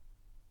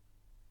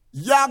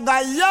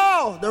Yaga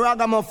yo, the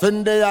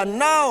ragamuffin there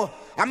now.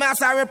 I mean,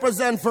 as I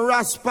represent for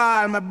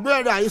Raspal, my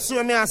brother, you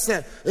see me I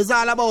say, it's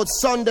all about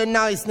Sunday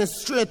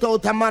niceness, straight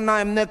out of my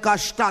name,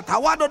 Neckarstadt.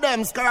 What do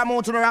them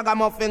scaramouche to the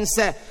ragamuffin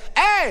say?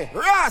 Hey,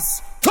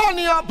 Ras, turn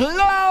you up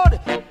loud.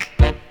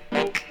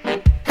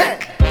 Hey.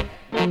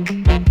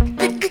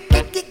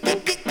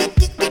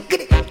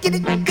 Get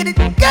it,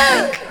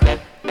 girl.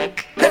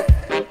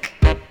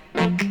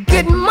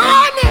 Good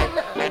morning.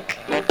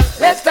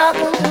 Let's talk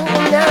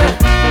now.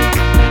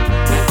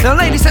 Now,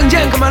 ladies and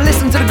gentlemen,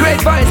 listen to the great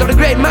voice of the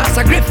great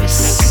Master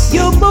Griffiths.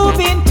 You're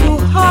moving too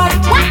hard.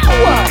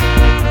 Wow!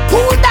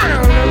 Cool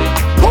down!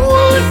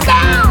 Cool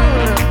down!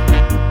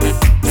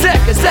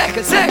 Second.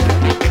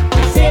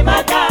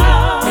 Simmer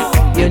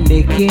down. You're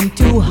licking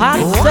too hot,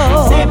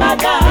 so simmer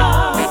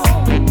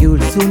down. You'll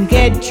soon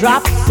get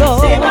dropped, so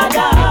simmer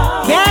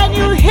down. Can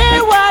you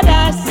hear what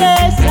I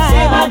say,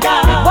 simmer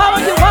down? Why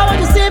would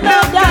you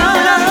simmer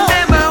down?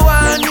 Never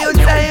want you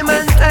time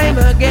and time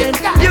again.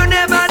 You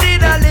never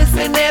did a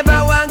listen,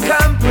 never want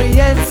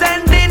comprehend.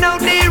 Sending out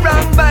the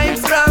wrong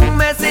vibes, wrong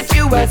message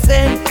you were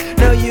sent.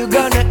 Now you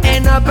gonna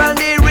end up on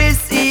the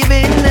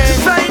receiving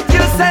end. Find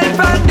yourself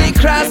on the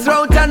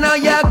crossroads and now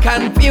you're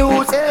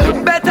confused.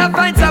 Better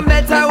find some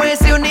better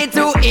ways, you need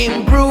to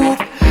improve.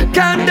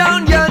 Calm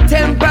down your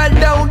temper,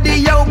 down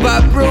the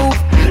overproof.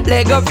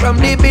 Let go from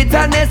the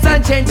bitterness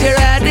and change your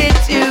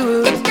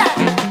attitude.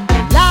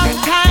 Long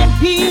time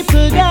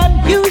people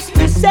them used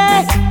to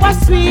say,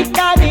 what's sweet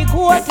now the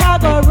goat a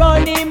go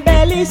run in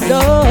belly, so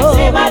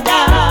simmer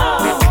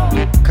down.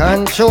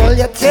 Control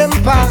your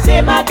temper.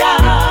 Simmer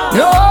down.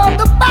 No,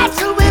 the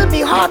battle will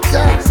be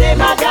hotter.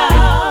 Simmer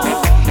down.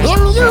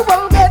 And you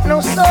won't get no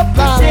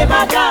supper.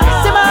 Simmer down.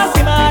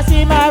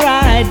 Simmer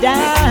right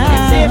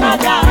down. Simmer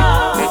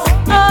down.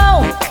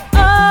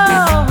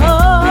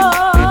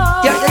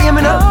 Yeah, you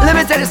know, let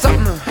me tell you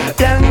something.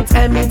 Long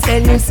time me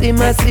tell you,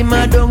 simmer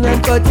down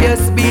and cut your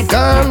speed.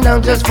 Calm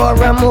down just for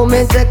a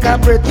moment, take a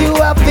breath, you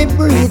have to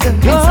breathe.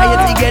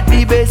 Anxiety get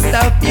the best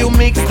of you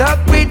mixed up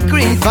with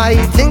grief.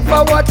 Fighting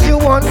for what you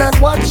want, not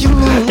what you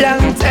need.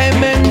 Long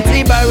time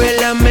empty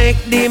barrel and make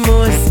the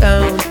most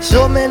sound.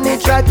 So many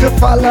try to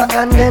follow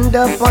and end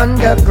up on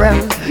the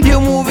ground. You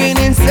moving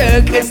in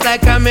circles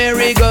like a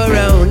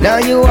merry-go-round. Now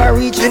you are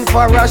reaching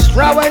for a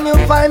straw when you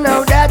find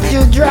out that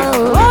you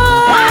drown.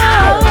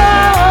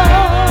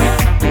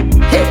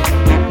 Hey.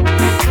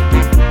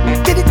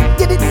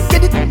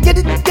 Get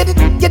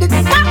it.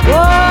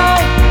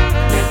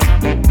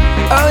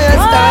 Oh, yes,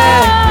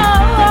 style.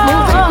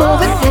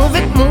 Move it.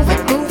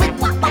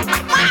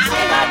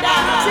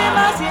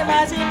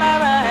 Simmer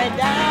right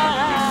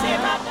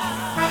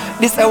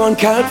down. This I one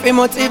call for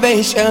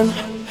motivation.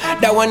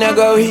 That one I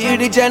go hear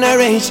the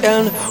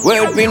generation.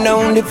 World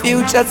renowned, the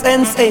future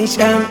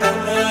sensation.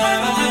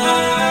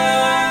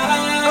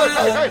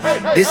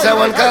 This I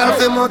one call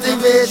for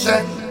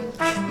motivation.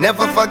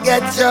 Never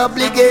forget your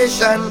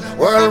obligation.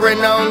 World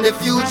renowned, the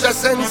future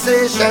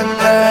sensation.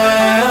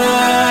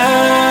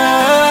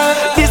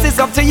 This is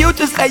up to you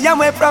to stay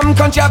away from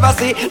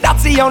controversy.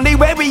 That's the only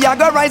way we are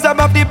gonna rise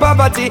above the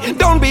poverty.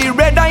 Don't be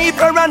ready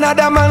for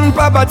another man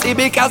poverty.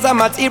 Because of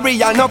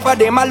material, enough for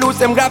them, I lose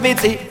them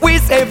gravity. We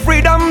say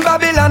freedom,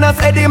 Babylon, I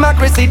say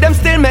democracy. Them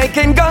still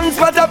making guns,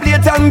 what a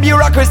blatant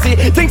bureaucracy.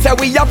 Things that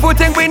we are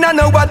footing, we don't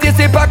know what is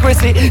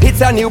hypocrisy.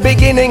 It's a new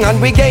beginning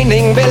and we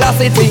gaining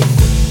velocity.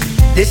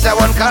 This a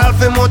one call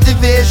for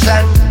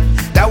motivation.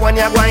 That one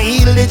you gonna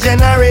heal the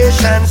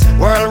generations.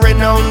 World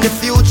renowned, the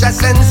future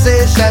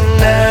sensation.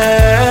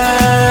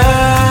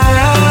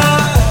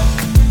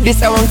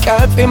 This a one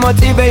call for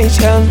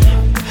motivation.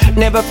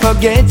 Never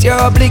forget your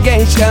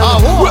obligation.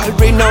 World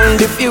renowned,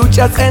 the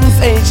future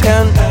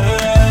sensation.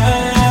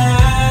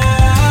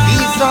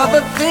 These are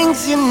the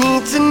things you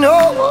need to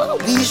know.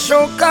 We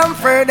show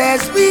comfort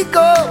as we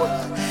go.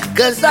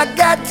 Cause I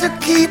got to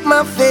keep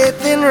my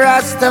faith in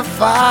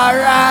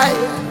Rastafari.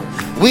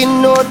 We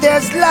know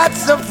there's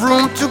lots of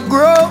room to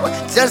grow.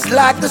 Just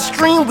like the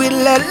stream we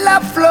let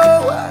love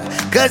flow.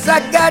 Cause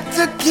I got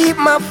to keep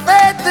my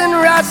faith in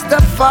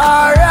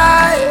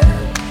Rastafari.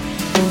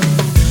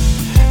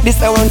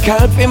 This a one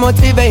call for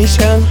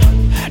motivation.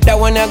 That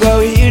one I go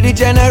hear the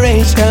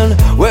generation.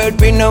 World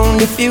renowned,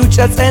 the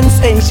future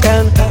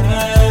sensation.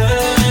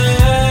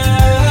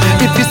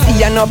 If you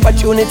see an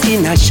opportunity,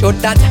 now show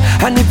that.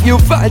 And if you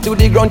fall to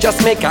the ground,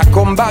 just make a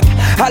comeback.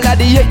 All of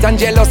the hate and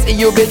jealousy,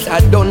 you better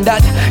done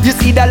that. You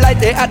see the light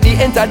there at the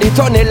end of the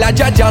tunnel, I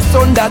just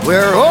on that.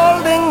 We're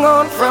holding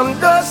on from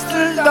dusk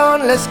till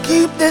dawn. Let's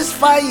keep this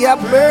fire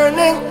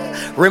burning,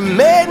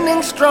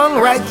 remaining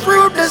strong right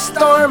through the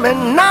storm.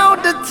 And now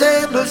the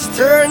table's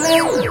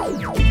turning.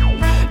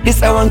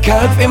 This a one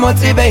call for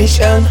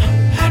motivation.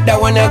 That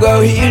one I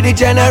go hear the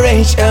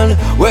generation.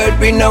 World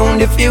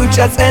renowned, the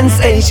future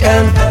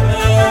sensation.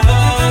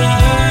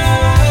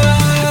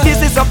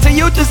 This is up to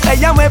you you to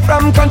stay away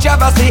from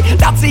controversy.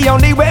 That's the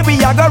only way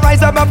we are gonna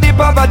rise above the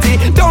poverty.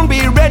 Don't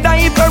be red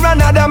eye for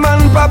another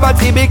man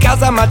property,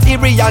 because of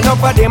material, no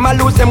for them I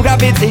lose them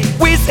gravity.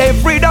 We say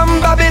freedom,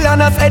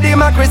 Babylon, I say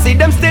democracy.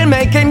 Them still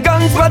making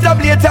guns, what a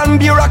blatant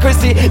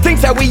bureaucracy.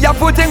 Things that we are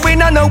putting, we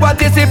don't know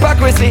what is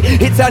hypocrisy.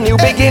 It's a new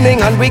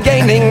beginning and we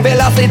gaining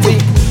velocity.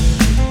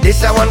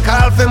 This a one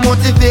call for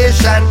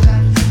motivation.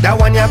 That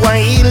one you gonna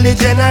heal the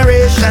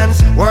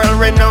generations. World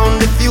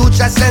renowned, the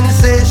future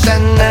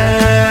sensation.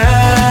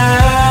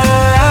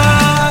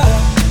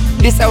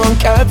 This a one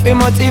call for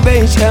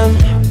motivation.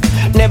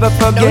 Never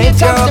forget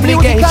your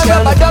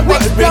obligation.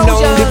 World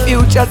renowned, the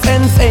future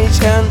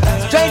sensation.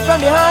 Straight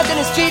from the heart in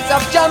the streets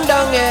of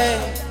Jamdong, yeah.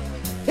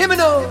 Hear me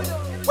now.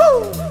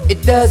 Woo.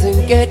 It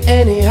doesn't get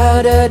any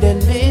harder than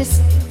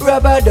this.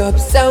 Rub-a-dub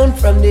sound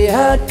from the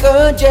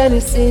hardcore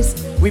Genesis.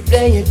 We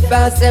play it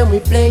fast and we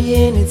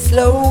playing it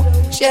slow.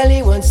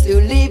 Shelly wants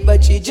to leave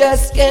but she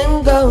just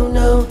can't go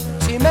now.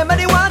 She remember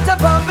the water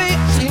puppy,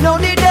 she know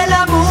the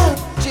Della move.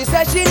 She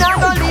said she not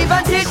gonna leave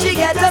until she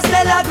get a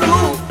stellar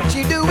groove.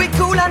 She do it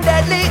cool and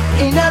deadly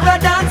in her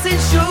dancing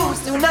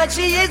shoes. Tonight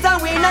she is a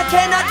winner,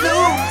 cannot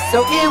lose.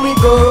 So here we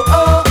go,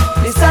 oh.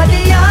 This is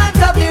the art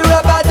of the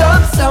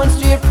rub-a-dub sound,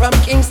 straight from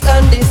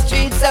Kingston, the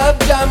streets of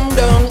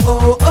Jamdong,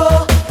 oh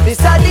oh. This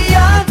is the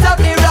art of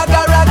the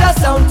ragga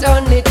sound,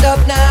 turn it up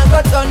now,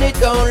 go turn it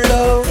down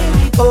low,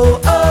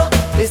 oh oh.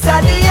 This is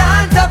the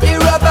art of the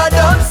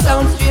rub-a-dub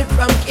sound, straight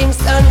from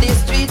Kingston, the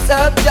streets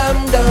of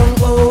Jamdong,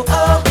 oh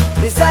oh.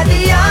 This is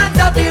the art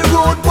of the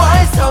road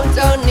boy sound,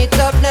 turn it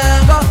up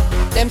now, go.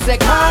 Them say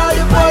call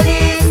the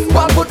police.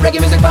 One put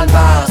reggae music on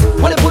pass.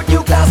 Wanna put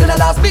new class in the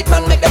last beat,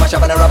 man. Make them a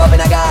shove and a rub up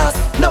in a gas.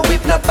 No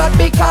whip, not bad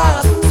big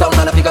cars. Some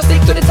man if you go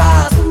stick to the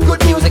task.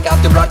 Good music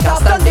after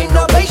broadcast and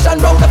innovation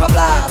round up a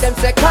blast. Them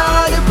say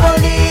call the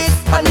police.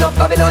 And no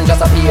Babylon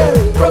just appear.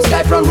 Cross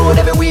sky front road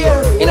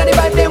everywhere. In a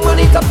vibe them want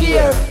it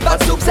appear.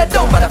 Bad soup said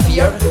don't bother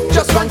fear.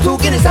 Just run 2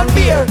 Guinness and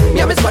beer.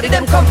 Me and my squad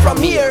them come from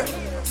here.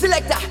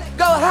 Selector,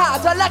 go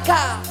hard or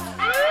lacquer.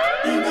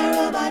 In a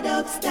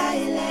rub-a-dub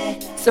style, eh?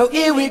 So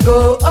here we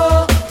go,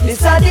 oh. This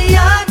is the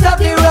art of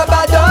the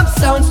rub-a-dub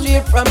sound,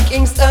 straight from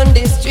Kingston,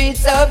 the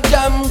streets of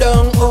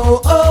Jamdong,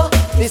 oh oh.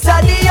 This is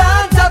the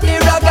art of the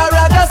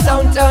ragga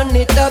sound, turn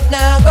it up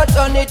now, go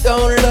turn it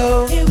down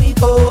low. Here we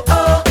go,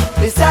 oh.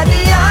 This is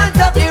the art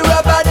of the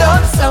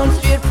rub-a-dub sound,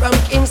 straight from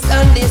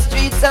Kingston, the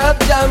streets of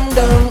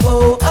Jamdong,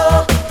 oh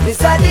oh. This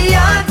is the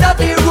art of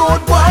the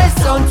road boy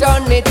sound,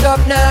 turn it up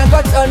now,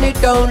 go turn it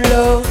down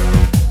low.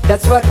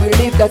 That's what we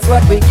live, that's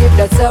what we give,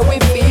 that's how we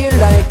feel.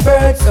 Like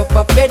birds of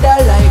a feather,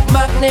 like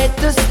magnet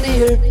to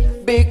steel.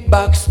 Big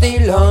box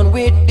still on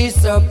with this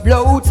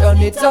upload. Turn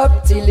it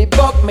up till it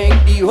buck, make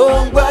the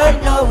whole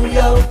world know,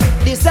 yo.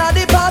 This is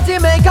the party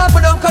maker,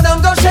 put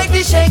on, go shake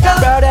the shaker.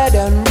 Brother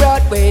than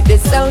Broadway, the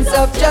sounds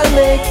of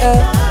Jamaica.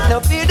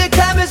 Now feel the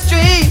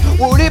chemistry,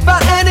 wood it for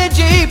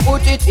energy.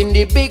 Put it in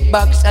the big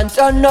box and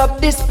turn up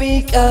the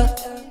speaker.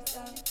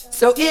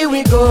 So here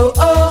we go,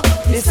 oh.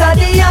 This is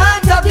the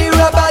art of the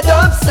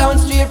rub-a-dub sound,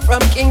 straight from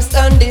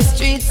Kingston, the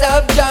streets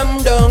of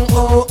Jamdong,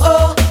 oh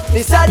oh.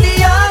 This is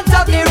the art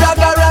of the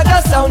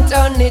ragga sound,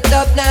 turn it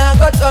up now,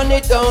 go turn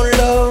it down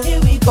low. Here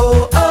we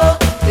go, oh.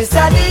 This is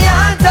the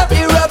art of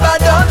the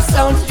rub-a-dub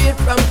sound, straight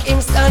from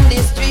Kingston,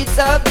 the streets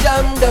of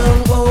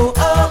Jamdong, oh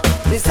oh.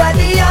 This is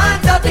the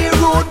art of the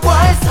rude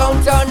boy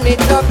sound, turn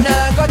it up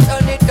now, go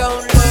turn it down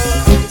low.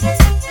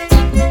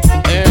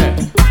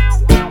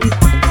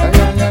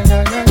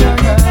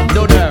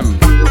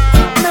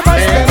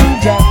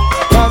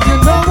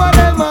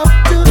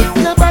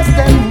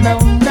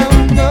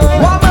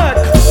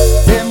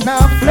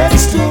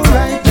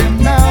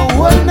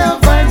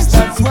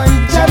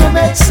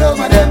 Some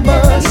of them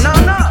bust.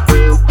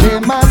 They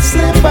must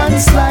slip and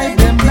slide,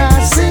 them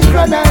not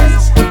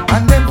synchronize,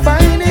 and them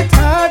find it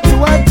hard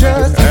to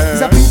adjust.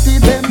 It's a pity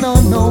them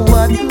don't know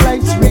what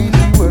life's really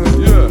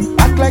worth.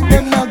 Act like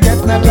them not get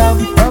no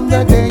love from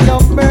the day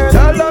of birth.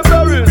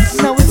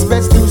 Now it's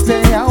best to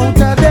stay out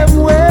of them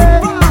way,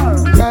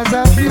 cause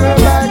I feel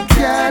like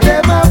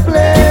them a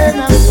play.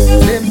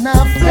 Them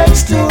not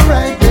flex to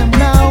right, them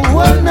now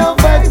want no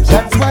vibes.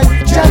 That's why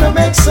Jana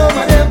makes some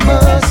of them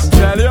bust.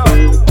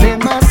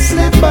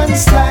 And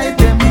slide,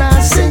 them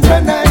not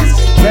synchronize.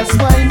 That's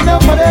why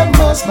enough of them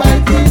must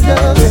bite the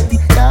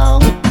dust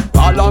down.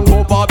 Along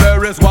over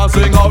berries, one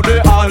sing out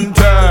the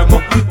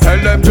anthem. Tell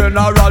them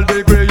general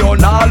degree, you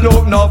not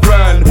look no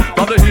friend.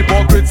 From the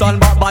hypocrites and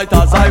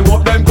backbiters, I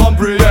hope them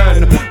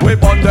comprehend. We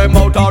burn them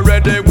out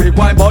already, we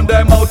won't burn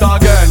them out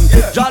again.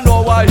 Jah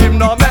know why him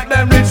no make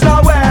them rich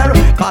nowhere.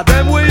 Cause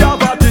them we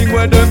have a thing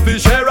when them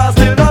fish share and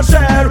still not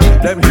share.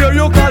 Them hear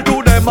you call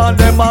to them and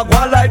them a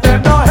go like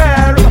them no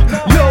hair.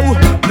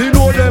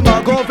 Them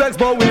a go flex,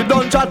 but we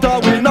don't chatter,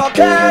 we not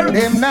care.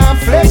 Them now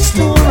flex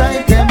to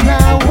right, them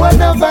now want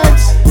no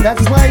vibes.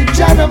 That's why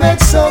Jana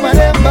makes some of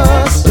them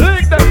bust.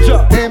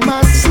 They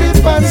must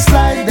slip and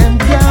slide, them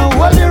can't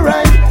hold it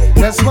right.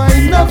 That's why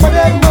enough of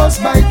them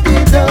must bite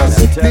the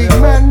dust. Big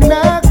man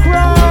not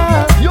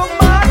cry.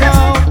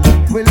 Now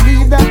we'll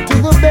leave that to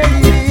the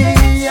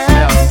baby.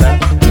 Yeah.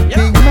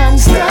 Big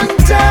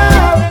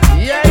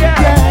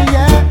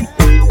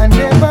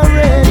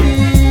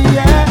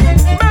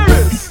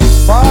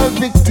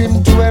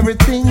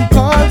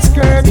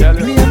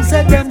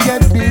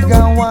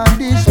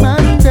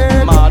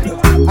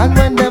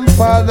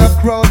for the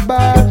crowd,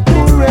 but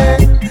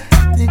hooray.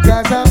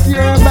 Because of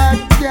your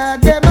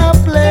backyard, them a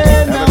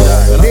play now.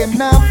 Them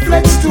now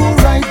flex to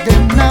right,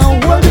 them now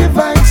hold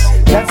device.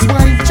 That's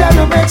why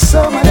Jano makes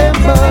some of them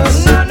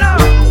buzz.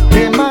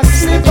 Them a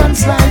slip and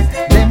slide,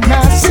 them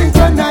now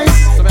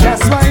synchronize.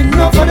 That's why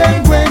enough of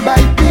them going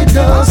by the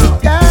dust.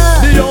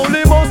 The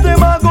only most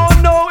them a go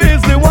know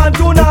is the one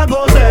to not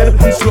go dead.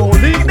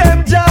 Slowly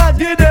them judge,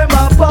 give them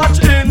a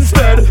patch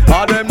instead.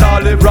 And them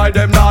not live right,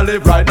 them not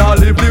live right, not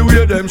live the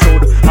way them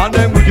should. And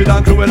them wicked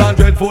and cruel and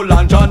dreadful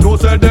and John no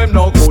say them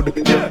no good.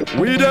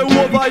 We the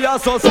over here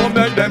so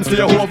make them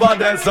stay over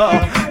there, sir.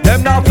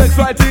 Them now flex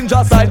right in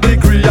just like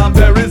Degree and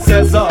Berry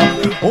says, sir.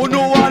 Who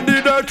know want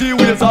the dirty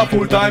ways are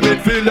full time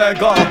it feel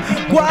like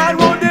why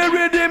would they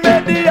really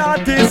make the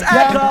artist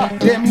echo?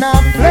 Them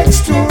now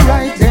flex to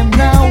right, them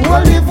now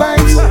hold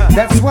device.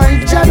 That's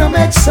why Jano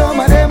makes some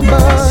of them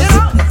buzz.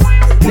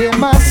 They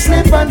must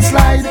slip and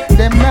slide,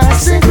 them now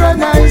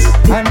synchronize,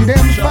 and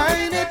them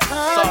find it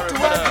hard to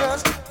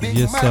adjust.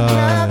 Yes,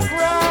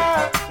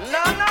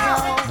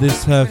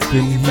 this have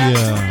been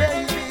here.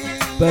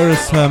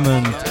 Beres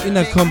Hammond in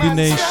a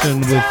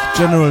combination with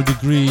General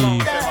Degree,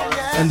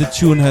 and the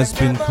tune has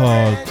been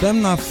called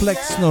Them Na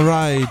Flex No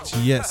Right.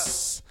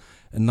 Yes,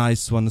 a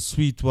nice one, a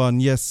sweet one,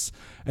 yes.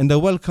 And I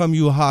welcome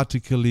you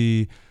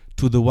heartily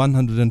to the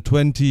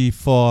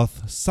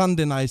 124th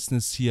Sunday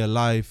Niceness here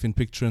live in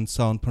Picture and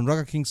Sound on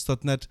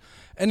rockerkings.net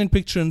and in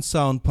Picture and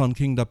Sound on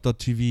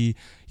kingdom.tv.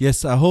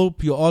 Yes, I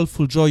hope you all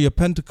enjoy your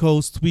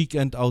Pentecost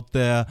weekend out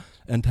there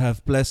and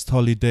have blessed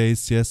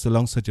holidays, yes,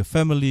 alongside your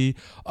family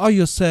or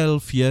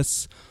yourself,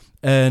 yes.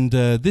 And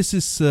this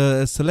is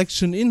a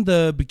selection in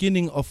the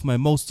beginning of my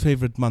most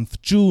favorite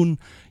month, June.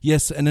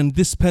 Yes, and in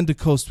this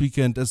Pentecost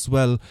weekend as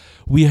well,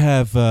 we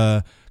have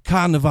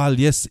Carnival,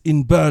 yes,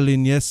 in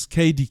Berlin, yes,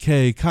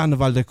 KDK,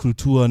 Carnival der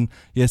Kulturen.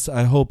 Yes,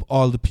 I hope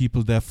all the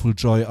people there full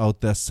joy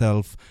out their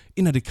self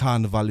in the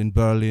Carnival in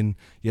Berlin,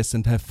 yes,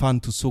 and have fun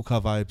to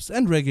soca vibes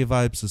and reggae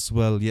vibes as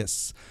well,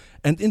 yes.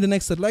 And in the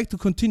next, I'd like to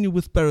continue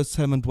with Beres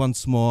Hammond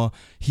once more,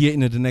 here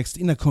in the next,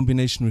 in a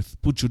combination with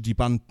Buju Di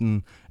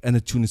Banten, and the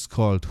tune is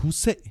called Who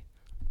Say?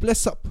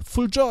 Bless up,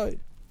 full joy.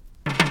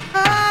 Watch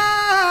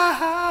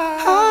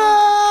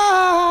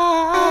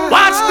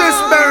this,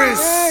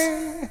 Beres.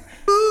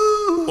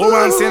 Who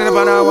wants to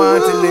but I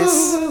want to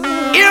listen.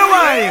 Here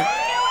why?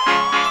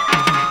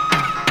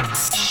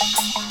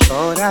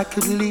 Thought I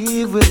could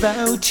live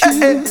without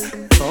you.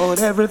 Thought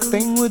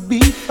everything would be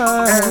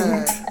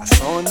fine. I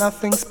saw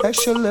nothing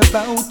special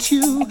about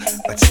you,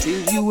 but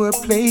still you were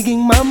plaguing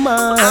my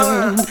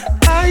mind.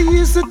 I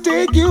used to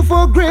take you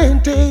for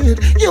granted.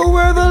 You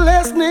were the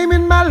last name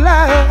in my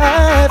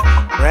life.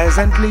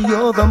 Presently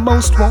you're the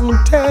most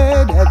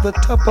wanted, at the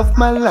top of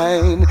my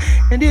line.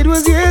 And it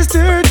was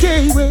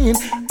yesterday when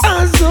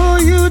I saw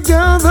you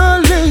down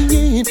the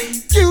lane.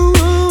 You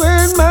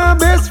and my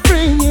best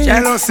friend.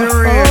 Jealousy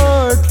my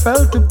heart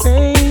felt the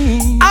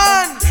pain.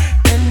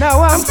 And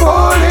now I'm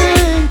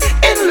falling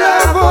in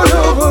love all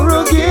over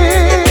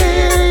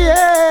again.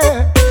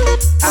 Yeah.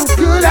 How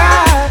could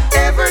I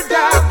ever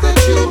doubt that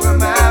you were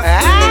my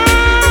friend?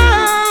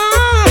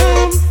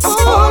 I'm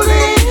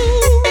falling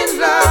in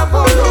love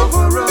all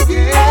over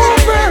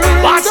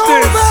again. Watch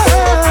this.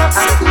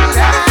 How could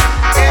I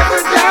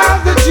ever doubt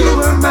that you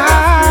were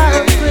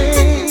my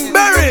friend?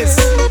 Beres.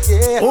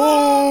 Yeah.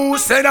 Oh,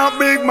 say that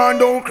big man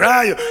don't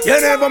cry. You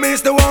never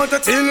miss the water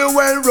till you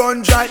well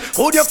run dry.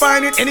 Could you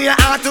find it in your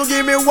heart to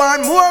give me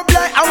one more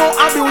blight? I won't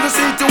abuse the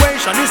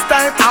situation, this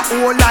time I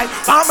won't lie.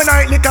 For my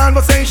nightly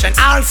conversation,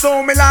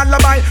 also me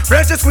lullaby.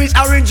 Fresh squeeze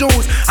orange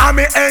juice, and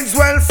me eggs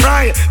well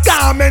fried.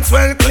 Garments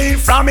well clean,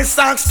 from me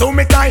socks to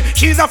me tie.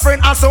 She's a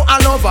friend, also a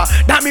lover,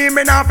 that mean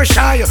me not be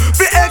shy.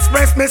 Fi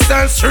express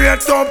myself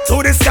straight up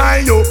to the sky,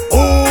 yo.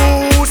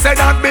 Oh, say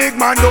that big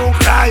man don't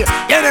cry.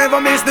 You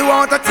never miss the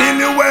water till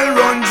you well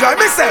run dry.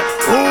 Me say,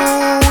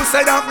 oh,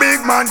 say that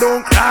big man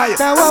don't cry.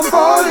 Now I'm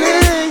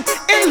falling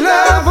in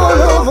love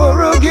all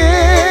over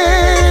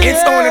again.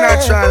 It's only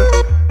natural.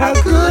 How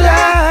could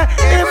I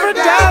ever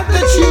doubt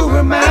that you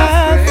were my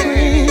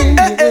friend?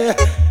 Yeah.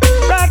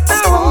 Right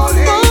now I'm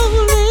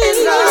falling in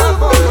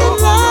love all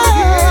over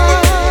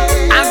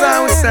again. As I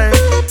was saying,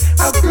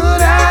 how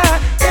could I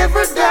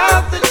ever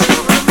doubt that you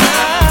were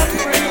my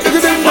friend?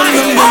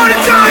 all the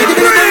time,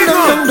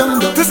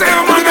 to say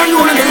I'm on the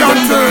unit of your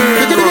turn.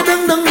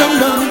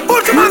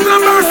 Put your hands on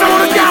the verse,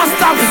 I can't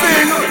stop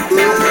singing.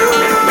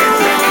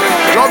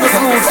 Love the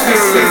smooth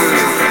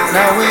feeling.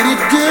 Now ain't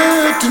it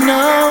good to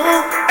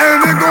know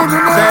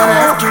that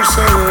after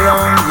so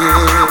long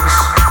years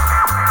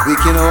we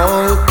can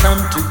all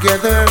come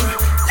together,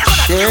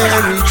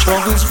 share each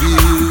other's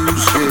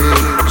views,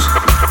 yes.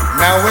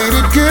 Now ain't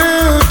it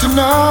good to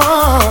know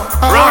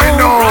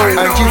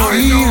aren't you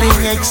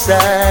feeling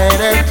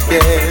excited,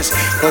 yes.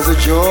 Cause the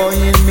joy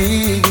in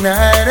me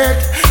ignited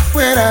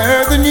when I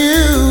heard the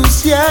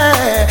news,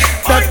 yeah.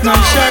 That no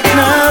shot,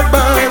 no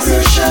buzz,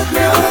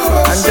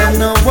 and then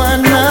no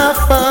one no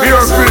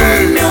fuss,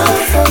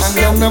 and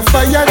then no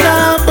fire,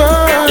 no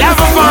burn,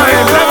 Level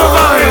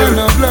five.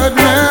 no blood,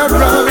 no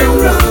run.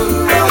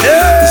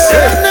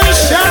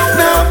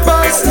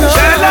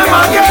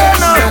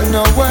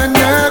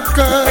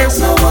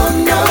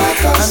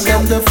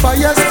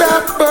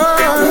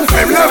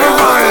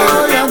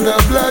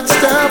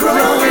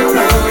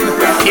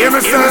 hear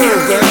me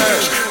say?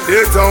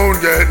 It don't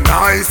get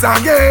nice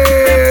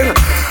again.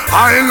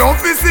 I love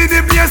to see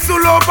the place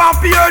full up of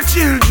your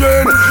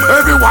children.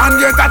 Everyone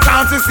get a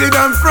chance to see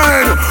them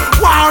friend.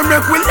 Why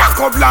make we lock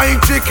up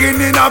like chicken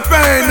in a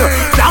pen?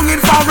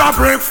 Longing for a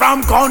break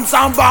from guns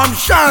and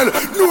bombshell.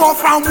 Know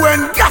from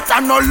when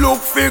gotta no look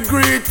for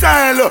great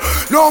tell.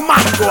 No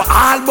man go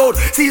all about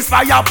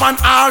ceasefire on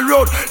all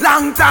road.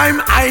 Long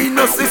time I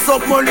no see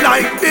something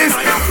like this.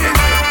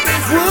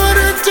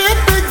 Wouldn't it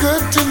be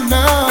good to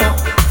know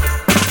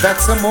that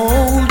some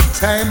old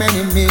time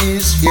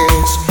enemies,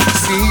 yes,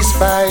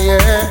 ceasefire.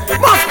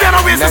 Must be a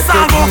way to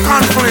solve our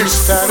conflict.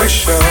 Start a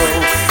show.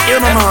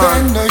 And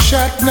then no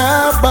shot,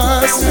 no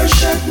bus.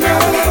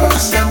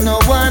 And no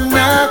one,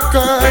 no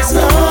cause.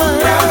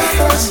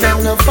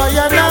 And no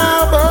fire,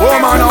 no burn.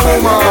 Woman, no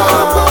woman.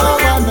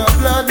 And no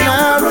blood,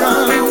 no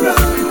run.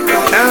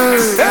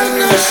 And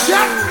no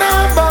shot,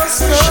 no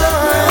bus.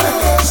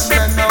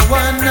 And no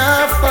one,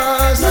 no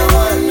fuss.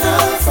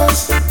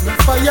 No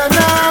fire,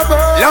 no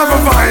burn. Love a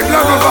vibe,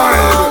 love a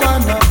vibe.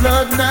 And no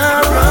blood, no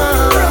run.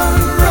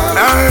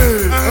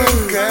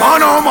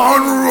 Man, oh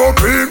man,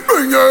 rope in,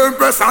 bring your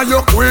empress and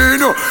your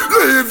queen.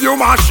 Leave your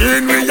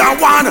machine, we are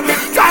one.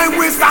 Time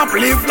we stop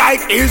live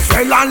like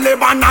Israel and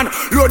Lebanon.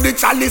 Load the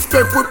chalice,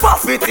 take we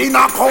profit in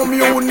a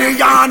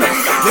communion.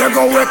 They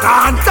go with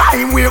on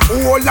time, we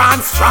hold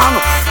and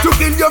strong. To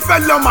kill your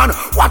fellow man,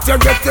 what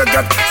you get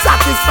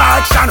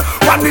satisfaction.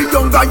 When the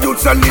younger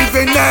youths are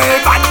living a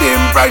bad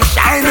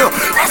impression.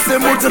 Let's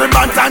move to the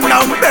band and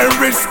now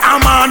bury a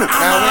man.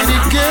 Now any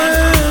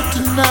good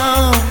to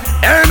know.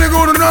 Any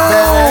good to know.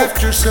 That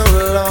after so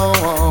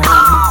long,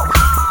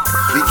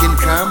 we can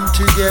come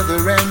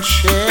together and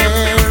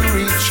share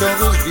each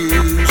other's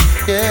views.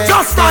 Yeah,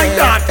 just like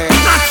that,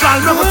 natural,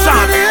 never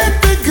chat. Wouldn't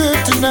it be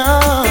good to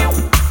know?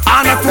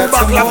 And a two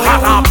buckle of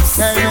hot ups.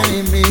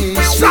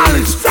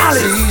 Chalice.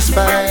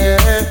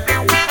 Ceasefire.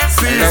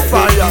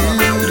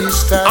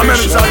 I'm in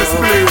the chalice,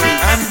 please.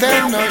 And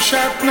then no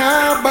shot,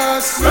 no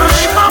bus. No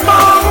shot, no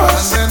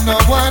bus. And then no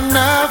one,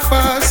 no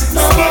fuss.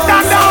 Skip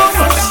that down.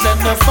 And then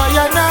no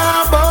fire,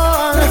 no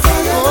burn.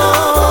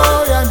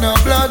 Oh, yeah, no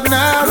blood,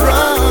 no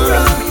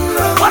run.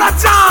 What a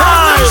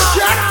time!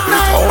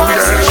 Oh,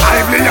 yeah,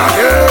 lively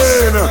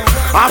again.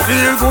 I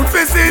feel good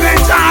for seeing the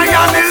giant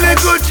and the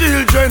little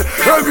children.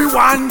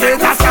 Everyone get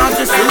a chance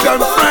to see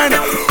them friend.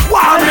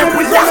 Why make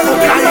we lock up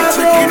like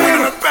chicken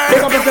in a bed?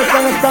 Pick up yourself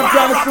and stop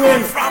trying to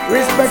swing.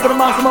 Respect to the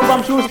maximum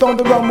from shoes down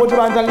to ground. But you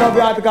want to love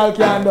the article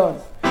can done.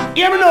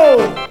 Hear me now.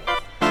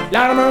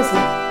 Lord of mercy.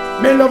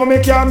 Me love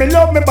me car, me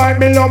love me bike,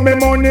 me love me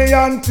money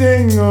and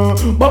thing.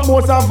 But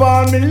most of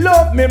all, me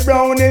love me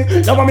browning.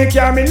 Love me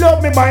car, me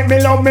love me bike,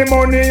 me love me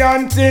money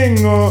and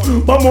thing.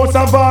 But most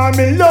of all,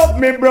 me love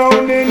me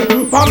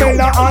browning.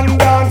 Pamela and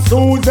Dan,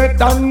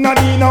 Suzette and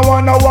Nadine, I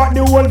wonder what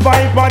the whole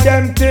vibe of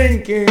them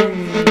thinking.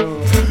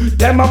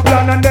 Them a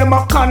plan and them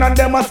a con and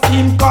them a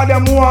scheme, cause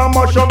them want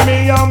mash up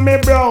me and me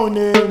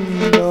browning.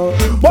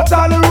 But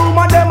all the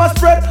rumor them a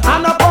spread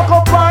and a fuck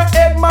up her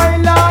head, my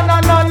land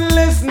and not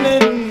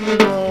listening.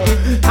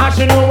 And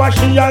she know what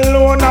she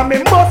alone and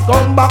me must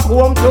come back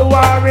home to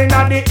her in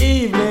the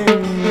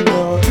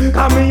evening.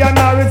 Cause me and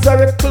her is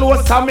very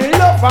close and me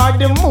love her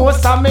the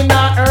most and me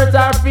not hurt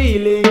her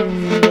feeling.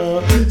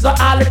 So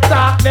all the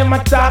talk them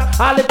a talk,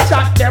 all the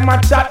chat them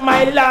a chat,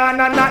 my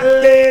land and not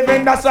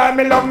living. That's why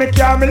me love me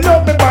car, me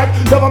love me bike,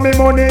 love me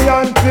money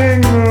and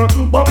thing.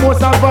 But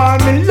most of all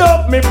me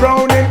love me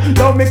browning.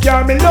 Love me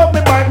car, me love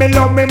me bike, me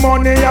love me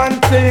money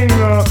and thing.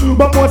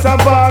 But most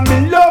of all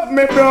me love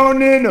me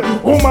browning.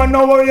 Woman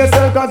know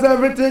yourself cause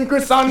everything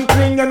Chris and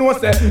thing. You know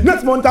say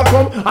next month I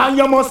come and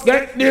you must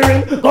get the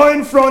ring. Go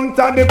in front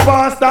of the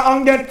pastor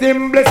and get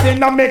him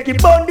blessing and make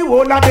it burn the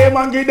whole of them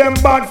and give them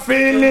bad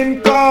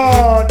feeling.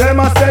 Cause them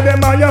a say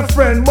them are your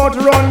friend but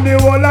run the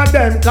whole of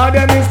them cause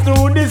them is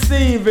too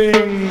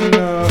deceiving.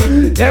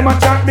 Them a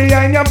chat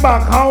behind your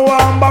back how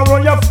I borrow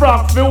your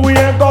frock for we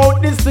ain't go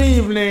this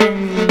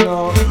evening.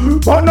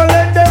 But no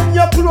let them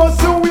your close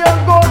so we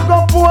ain't go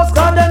post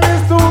cause them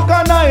is too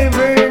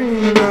conniving.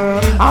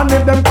 And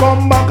if them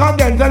come back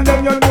again tell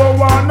them you don't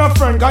want no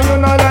friend cause you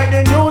not like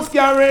the news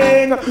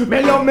carrying.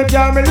 Me love me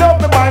car, me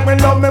love me bike, me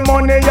love me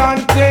money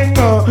and thing.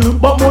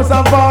 But most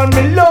of all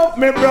me love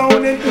me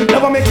browning.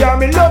 Love me car,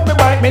 me love me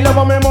bike, me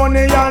love me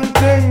money and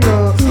thing.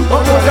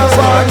 But most of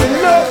all me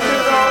love me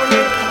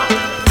browning.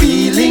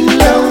 Feeling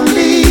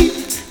lonely,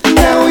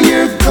 now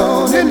you're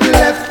gone and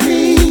left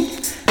me.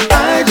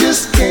 I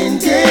just can't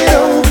get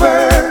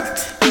over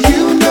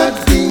you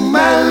not being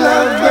my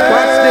lover.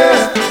 Watch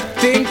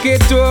this, think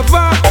it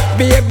over.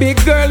 Baby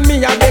girl,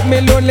 me a beg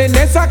me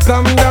loneliness I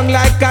come down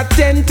like a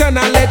tent and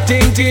I let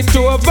think it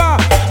over.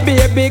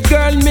 Baby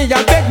girl, me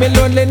a beg me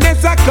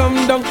loneliness I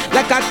come down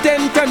like a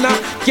tent and I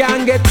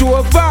can't get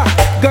over.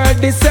 Girl,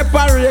 this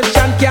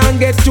separation can't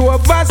get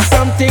over.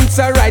 Some things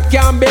are right,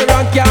 can't be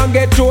wrong, can't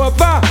get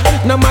over.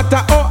 No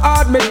matter how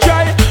hard me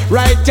try,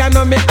 right you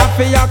know me have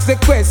to ask the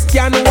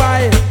question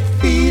why.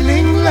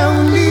 Feeling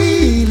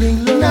lonely,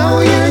 now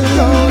you're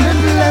gone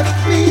and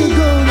left me.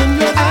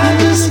 I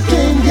just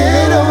can't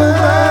get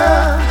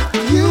over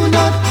you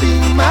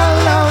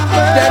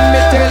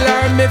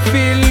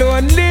feel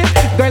lonely.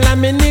 Girl, I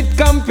me need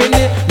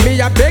company. Me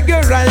a beg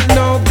you right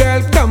now,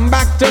 girl, come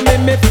back to me.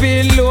 Me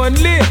feel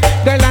lonely.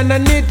 Girl, and I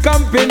need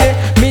company.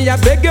 Me a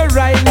beg you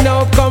right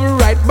now, come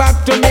right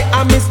back to me.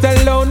 I'm Mr.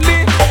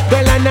 Lonely.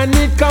 Girl, and I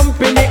need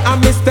company.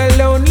 I'm Mr.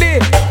 Lonely.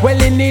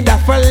 Well, in need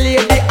of a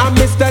lady. I'm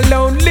Mr.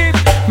 Lonely.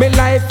 Me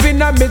life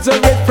in a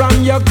misery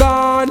from your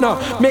gone.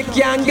 Me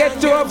can't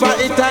get over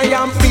it. I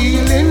am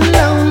feeling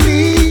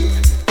lonely.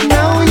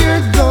 Now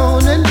you're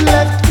gone and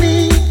left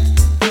me.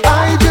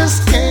 I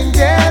just can't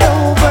get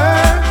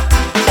over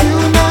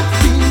you not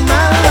being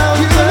my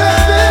lover.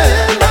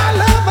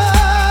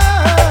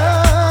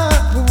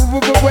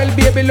 Well,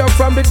 baby, love,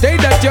 from the day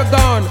that you're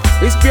gone,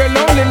 it's pure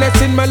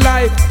loneliness in my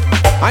life.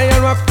 I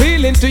am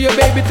appealing to you,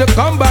 baby, to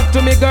come back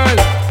to me, girl.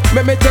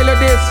 Let me tell you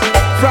this,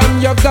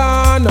 from you're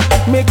gone,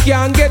 me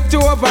can't get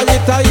over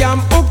it. I am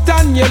hooked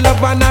on your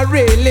love and I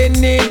really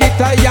need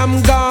it. I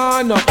am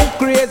gone,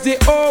 crazy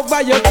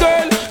over your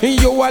girl.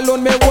 You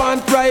alone me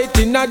want right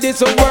in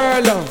this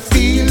world.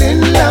 Feeling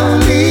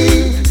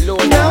lonely,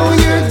 now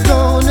you're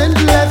gone and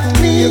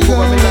left me, girl.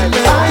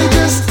 I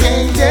just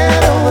can't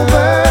get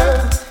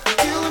over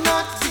you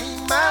not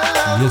being my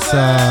lover. Yes,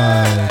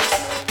 I.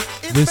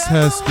 This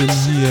has been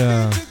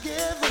here.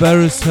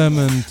 Beres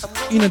Hammond,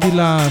 Inna the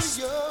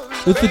Last,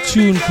 with the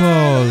tune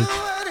called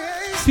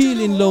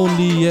Feeling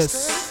Lonely,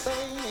 yes,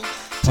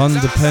 on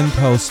the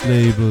Penthouse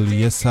label.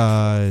 Yes,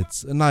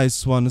 it's a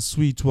nice one, a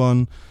sweet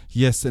one.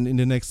 Yes, and in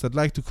the next I'd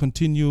like to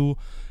continue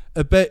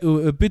a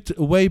bit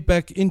way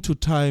back into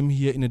time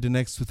here in the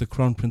next with the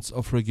Crown Prince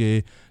of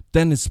Reggae,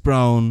 Dennis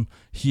Brown,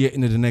 here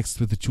in the next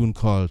with the tune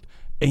called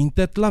Ain't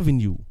That Lovin'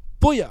 You.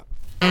 Booyah!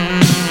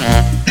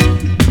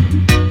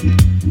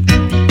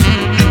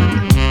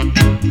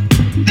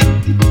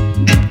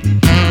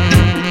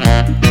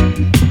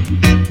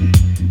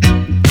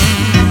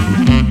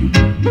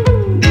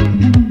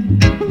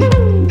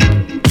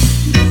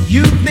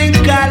 You think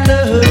I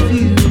love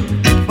you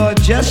for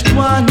just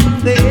one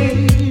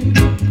thing.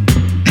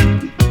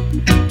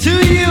 To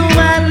you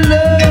my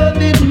love,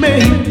 it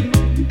may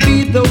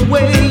be the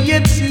way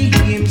it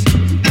seems,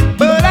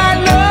 but I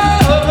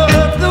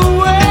love the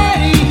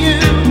way you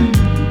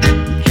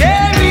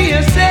carry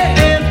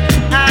yourself.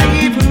 I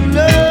even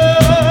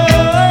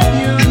love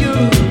you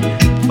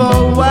for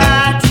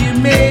what you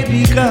may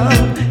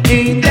become.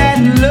 Ain't that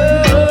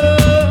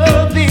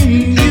loving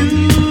you?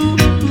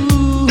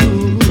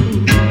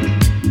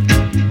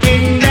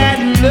 Ain't that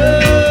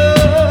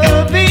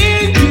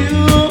loving you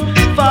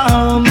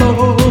for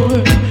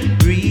more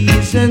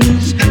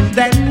reasons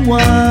than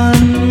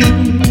one?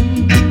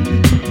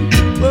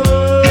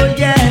 Oh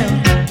yeah.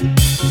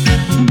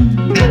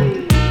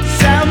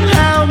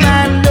 Somehow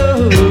my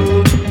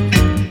love,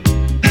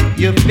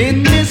 you've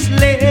been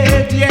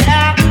misled,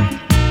 yeah,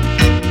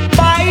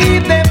 by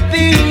the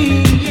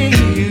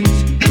things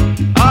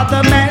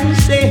other men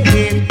say.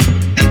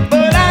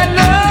 But I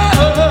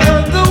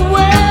love the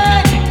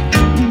way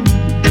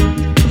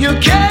you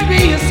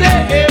carry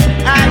yourself.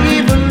 I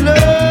even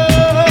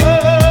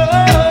love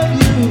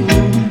you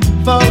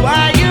for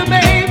why you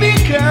may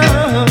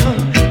become.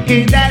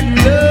 Ain't that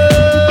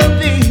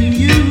loving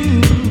you?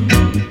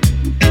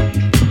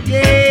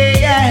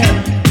 Yeah,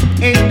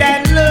 ain't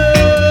that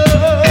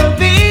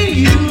loving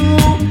you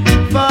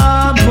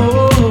for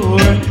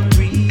more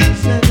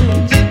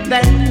reasons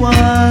than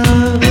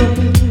one?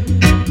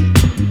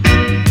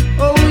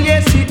 Oh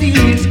yes it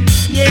is,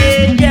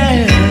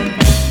 yeah.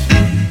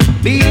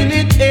 Being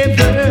it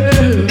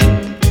ever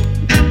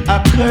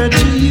occur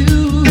to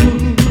you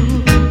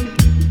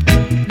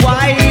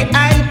why I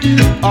do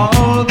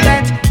all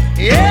that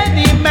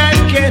any man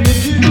can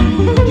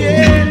do,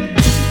 yeah.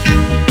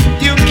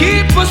 You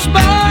keep a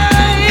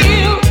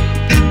smile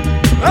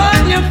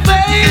on your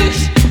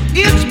face.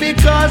 It's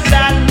because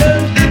I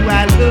love you,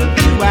 I love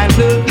you, I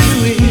love you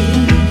in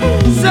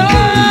so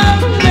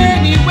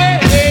many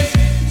ways.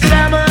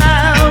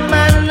 Somehow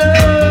my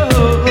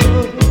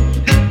love,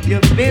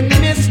 you've been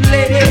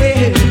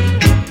misled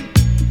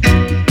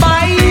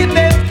by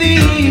the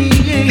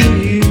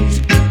things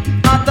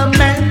other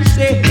men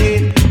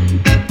say.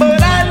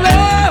 But I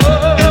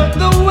love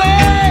the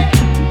way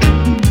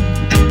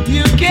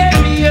you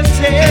carry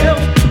yourself.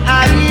 I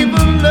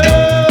even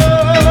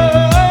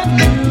love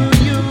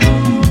you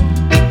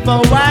for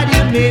what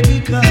you may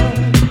become.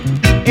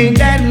 Ain't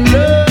that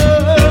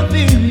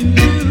loving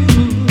you?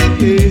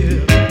 Yeah.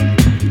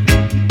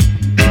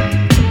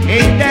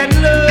 Ain't that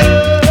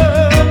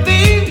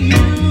loving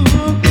you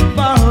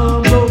for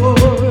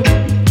more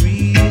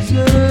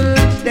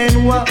reasons than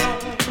one?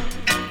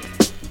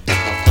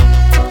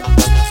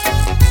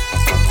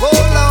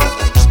 Hold on,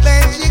 it's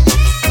magic.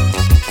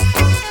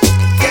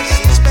 Yes,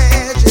 it's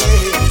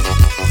magic.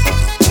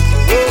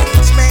 Oh,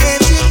 it's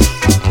magic.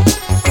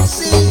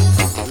 See,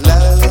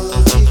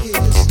 love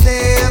is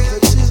never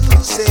to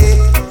say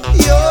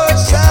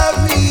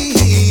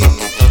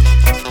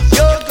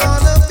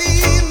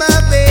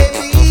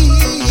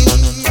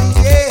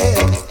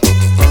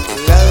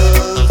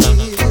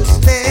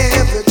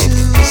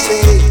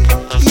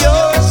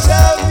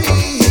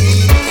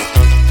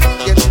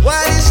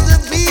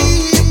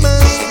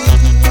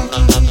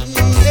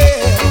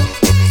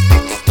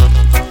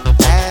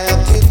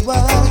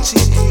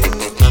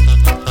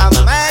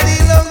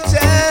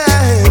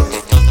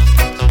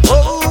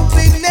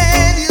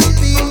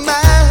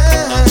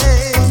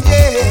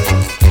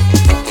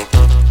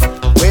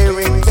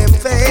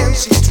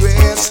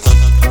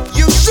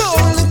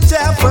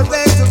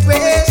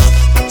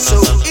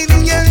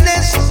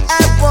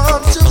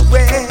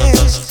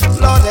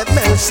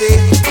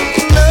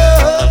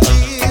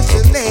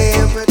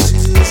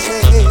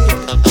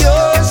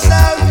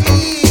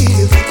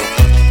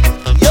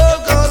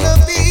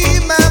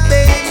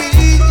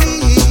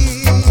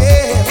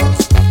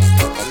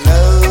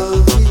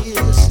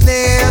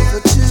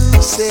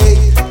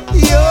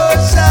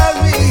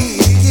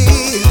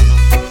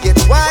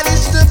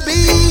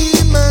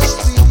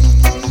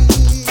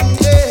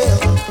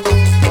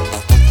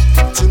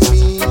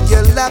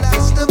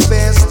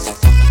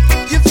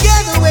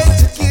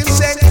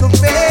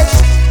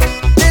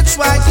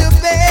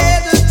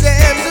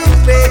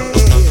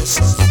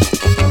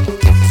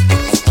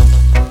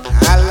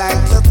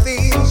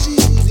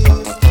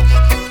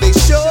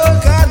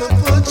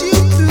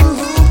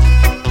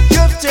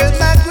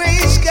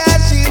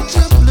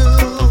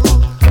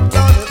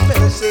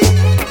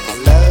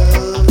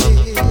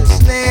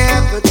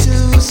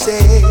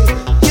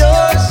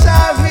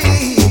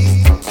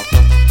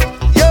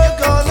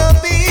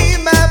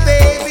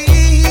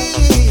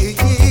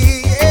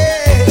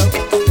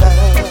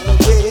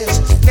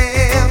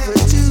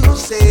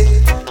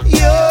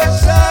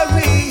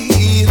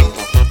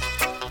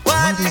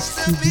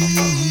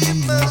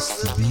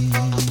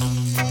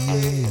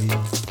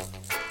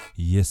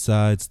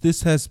B-sides.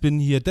 This has been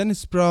here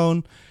Dennis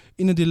Brown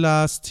in the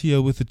last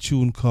here with a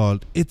tune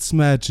called It's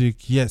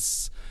Magic,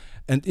 yes.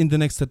 And in the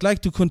next, I'd like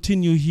to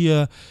continue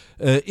here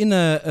in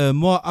a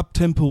more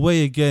up-tempo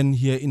way again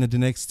here in the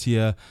next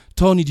here.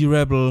 Tony D.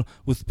 Rebel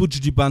with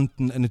Buju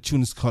Banton, and the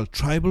tune is called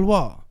Tribal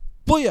War.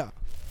 Booyah!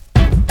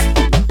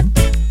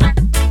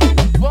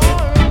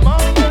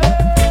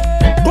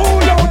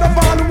 Pull out of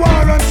all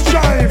war and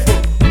strife.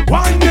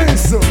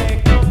 Oneness.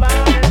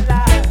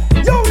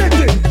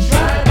 Unity.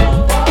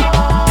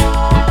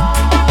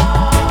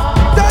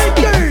 They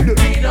did.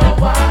 We don't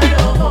want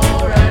no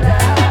more of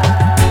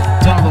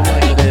that. Tell them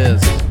like it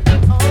is.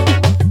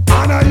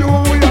 Honor you,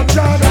 we are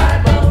Chad.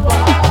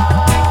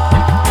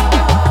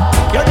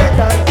 You get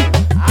that?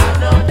 I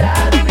know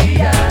that we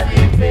are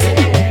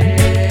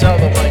defeated. Tell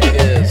them like it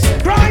is.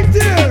 Cry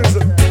tears.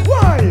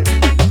 Why?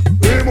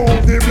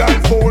 Remove the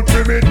blindfold,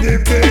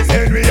 primitive things,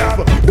 and we have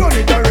done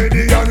it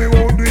already, and we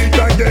won't do it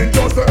again.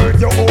 Just to hurt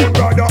your own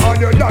brother and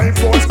your life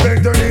for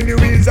spectre in the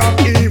wheels of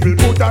evil.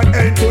 Put an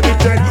end to the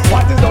trend.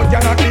 What is done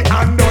cannot be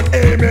undone.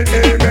 Amen,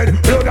 amen.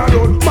 Blood and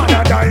road, man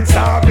a dying,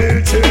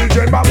 starving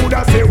children. But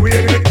Buddha say we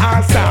it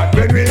all start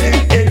when we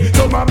live in.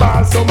 Some a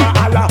ball, some a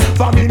holla.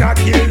 Famine a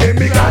kill them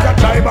because a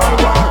tribal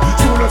war.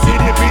 Soon see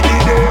the pity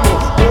them.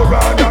 Over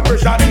under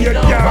pressure, they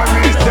can't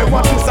reach them.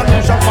 What's the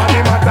solution for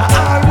the matter?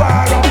 All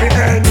war of the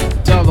end.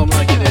 Tell them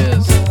like it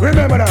is.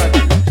 Remember that.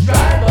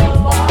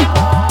 Tribal war.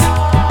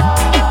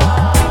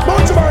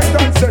 Bunch of our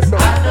ancestors. I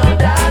know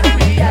that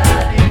we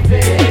are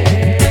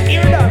defeated.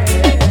 Hear that.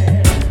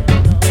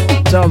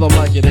 Tell them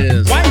like it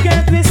is. Why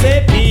can't we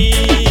say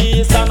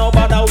peace and no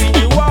bother with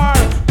the war?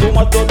 Too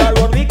much to the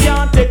road, we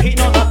can't take it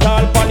none at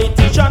all.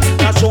 Politician,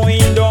 not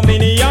showing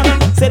dominion.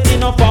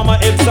 Setting up for my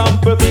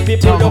example,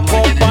 people look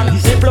up and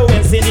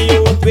influencing the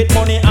youth with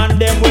money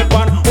and them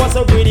weapon. Was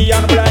so greedy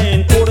and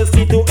blind to the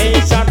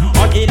situation.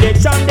 On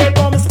election, there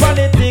comes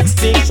politics,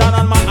 fiction,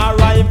 and my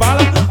arrival.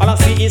 All I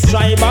see is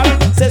tribal.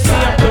 Say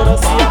same blood,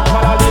 same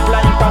color, live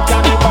like a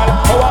cannibal.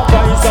 Our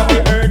voice of the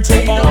earth, to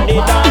on the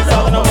dance,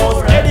 and the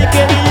most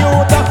dedicated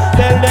youth.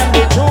 Tell them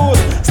the truth.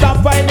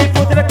 Stop fighting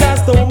foot in the class,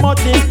 too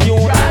much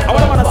dispute. I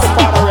wanna say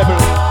father rebel.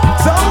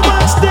 So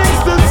much things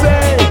to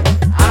say.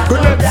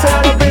 Could not say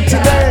all of it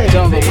today.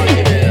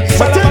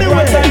 But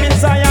anyway,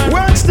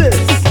 watch this.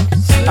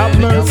 Have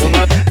mercy.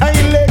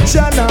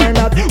 Election or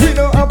not, we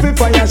don't have to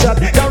fire shot.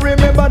 Can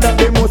remember that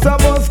the most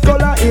of us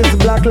color is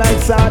black like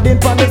sardine.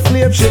 From the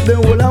slave ship, the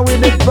whole of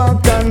with it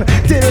back and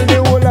till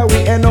the whole of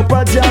we end up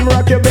a jam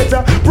rock. You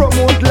better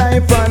promote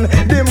life and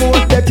the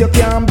most that you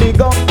can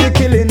big up the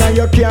killing and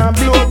you can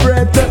blow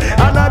breath.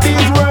 And all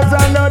these words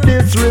are no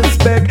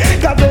disrespect.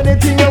 Cause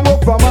anything you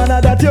work for, man,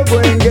 that you're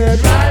going to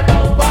get.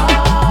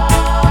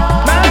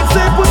 Man,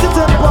 say put it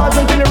on pause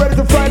until you're ready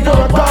to fight for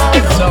a cause.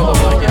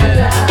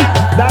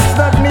 That's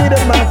not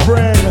needed, my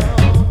friend.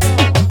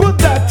 Put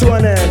that to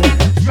an end.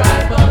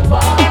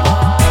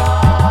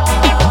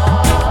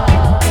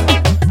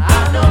 I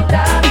know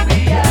that we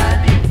are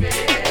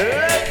defeated.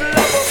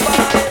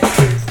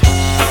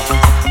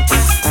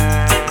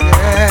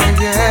 Yeah,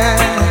 yeah.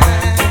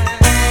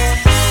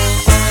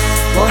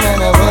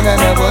 Banana.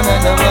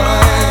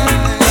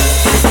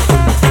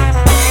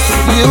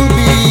 You'll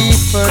be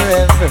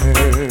forever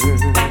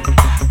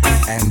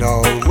and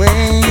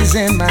always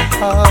in my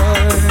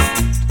heart.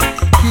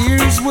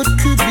 Here's what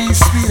could be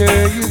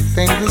sweeter. You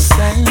think the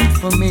same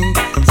for me.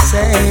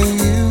 Say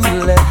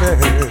you'll ever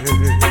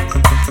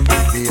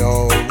be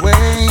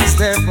always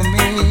there for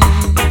me.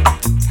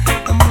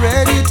 I'm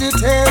ready to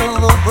tell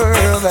the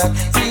world that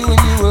you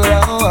and you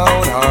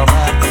alone are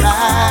my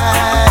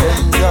pride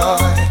and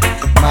joy,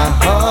 my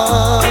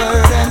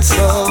heart and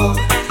soul,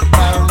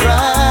 my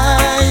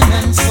rhyme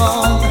and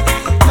song,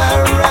 my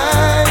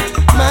right,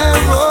 my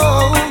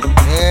roll.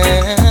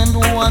 And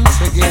once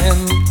again,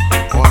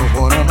 on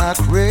one of my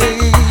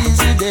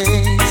crazy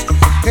days,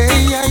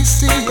 hey, I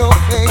see your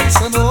face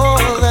and all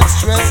that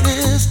stress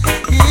is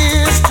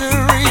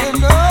history.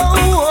 And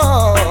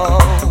oh,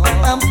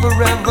 I'm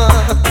forever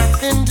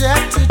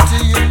indebted to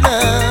your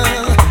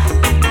love.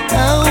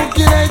 How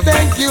can I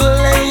thank you,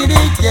 lady?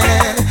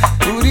 Yeah,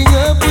 putting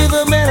up with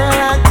a man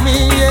like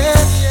me. Yeah,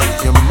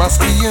 you must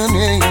be an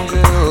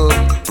angel,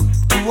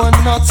 you are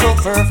not so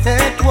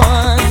perfect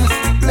one.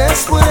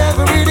 Bless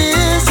whatever it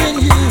is in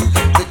you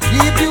that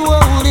keep you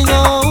holding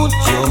on.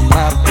 You're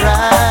my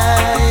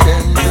pride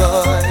and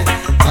joy,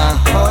 my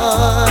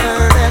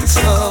heart and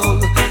soul,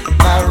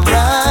 my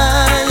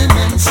rhyme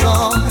and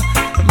song,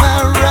 my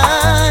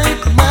right,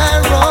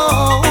 my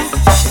wrong.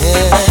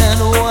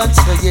 And once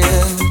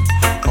again,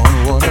 on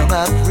one of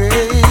my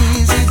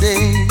crazy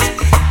days,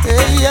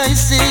 hey, I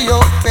see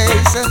your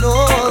face and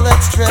all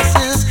that stress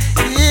is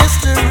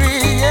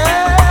history.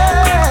 Yeah.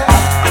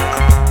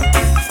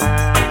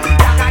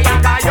 Yaga,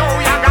 yaga, yo,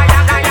 yaga,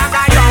 yaga,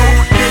 yaga, yo.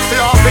 This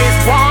love is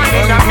one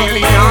in a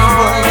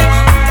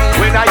million.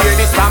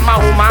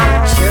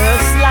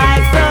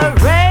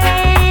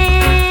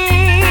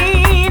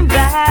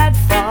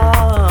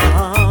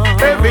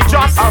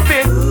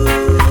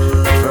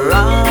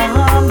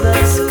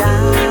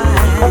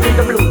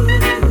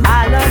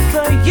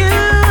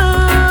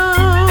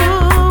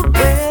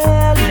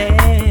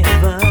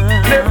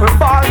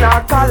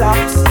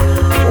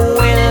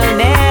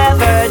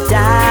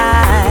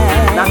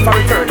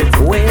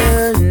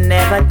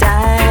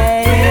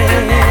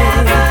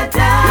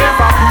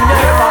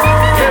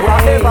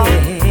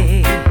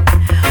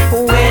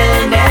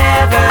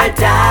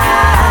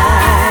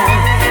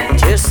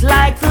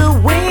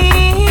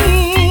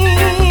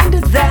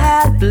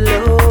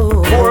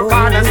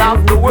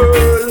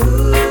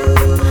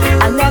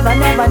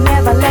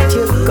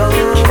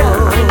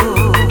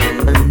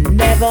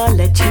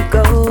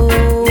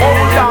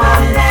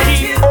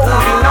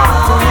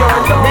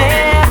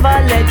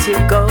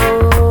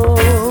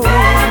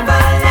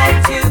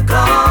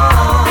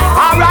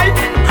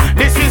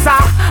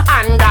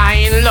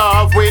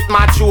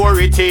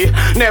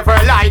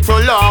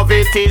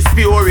 it is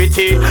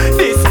purity.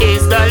 This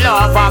is the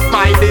love of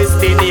my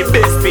destiny.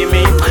 Best for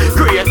me,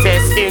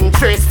 greatest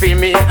interest for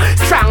me.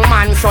 Strong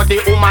man, so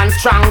the woman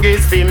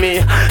strongest for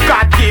me.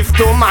 God give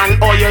to man,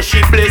 oh yeah,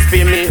 she bless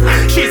for me.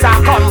 She's a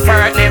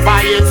comfort,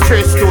 never yet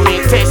stress to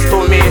me. Test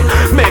to me,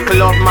 make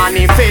love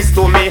manifest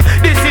to me.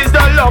 This is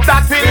the love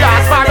that will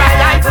last for a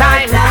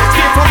lifetime.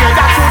 Stick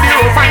together through the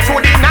rough and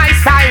through the nice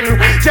time.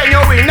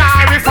 Genuine,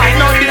 I refine,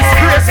 no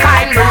disgrace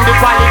kind. Bring the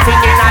quality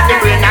in at the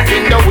brain, not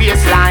in the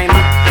waistline.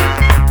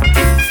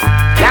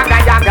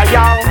 Yaga yaga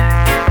yo,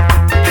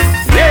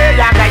 yeah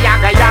yaga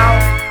yaga yo.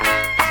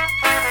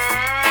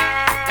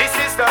 This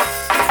is the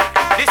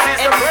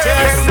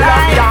just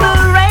like the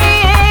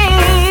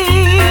rain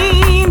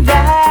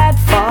that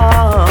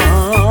falls.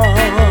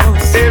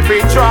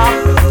 Every drop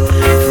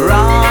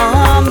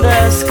from the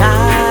sky.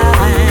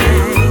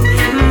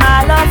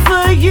 My love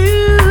for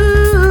you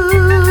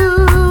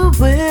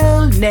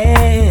will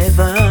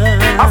never.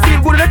 I feel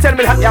good to tell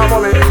me that, yeah,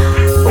 mommy.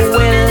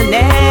 Will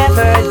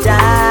never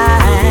die.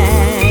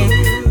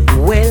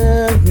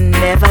 Will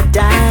never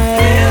die.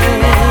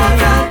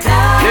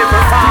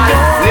 Never fall,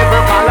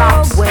 never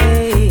collapse.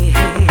 Will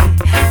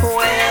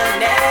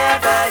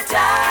never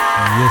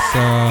die. Yes,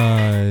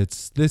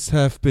 it's this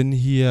have been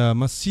here.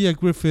 Marcia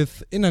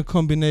Griffith in a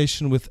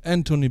combination with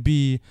Anthony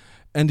B.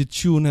 And the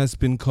tune has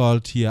been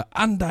called here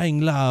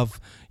Undying Love.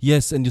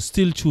 Yes, and you're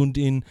still tuned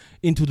in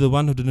into the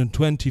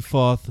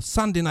 124th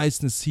Sunday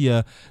Niceness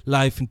here,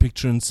 live in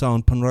Picture and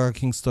Sound,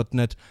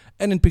 panragakings.net,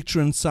 and in Picture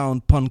and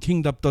Sound,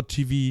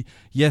 pankingdub.tv.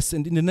 Yes,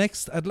 and in the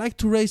next, I'd like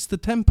to raise the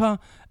temper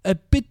a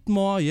bit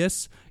more,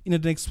 yes, in the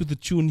next with the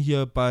tune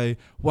here by,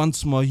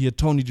 once more here,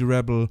 Tony the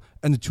Rebel,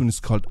 and the tune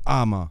is called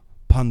Armor,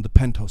 pan the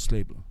Penthouse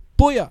label.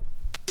 Booyah!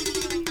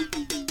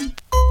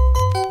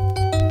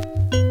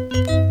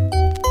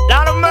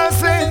 Lord of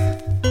mercy,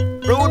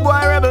 rude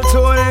boy rebel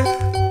Tony.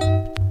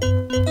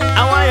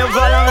 I want you to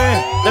follow me,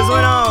 let's go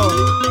now.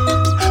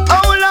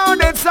 Oh Lord,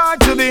 it's hard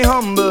to be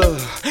humble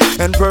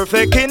and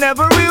perfect in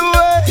every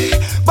way.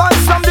 But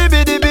some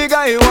the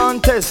guy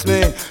want test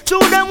me. Two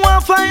them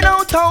want find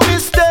out how me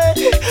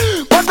stay.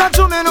 But not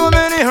too many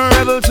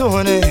rebel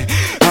Tony.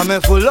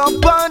 I'm full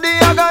up on the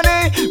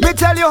agony. Me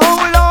tell you,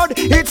 oh Lord,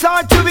 it's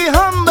hard to be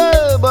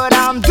humble, but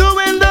I'm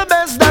doing the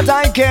best that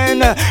I can.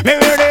 Me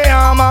wear the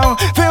armor,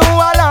 feel who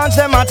I launch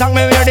them attack.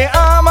 Me wear the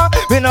armor,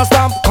 me no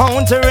stop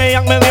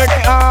counter-react. Me wear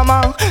the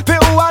armor,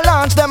 feel who I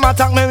launch them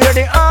attack. Me wear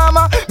the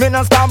armor, me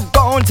no stop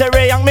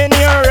counter-react. Me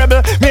near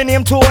rebel, me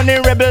name Tony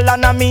Rebel,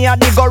 and me a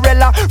the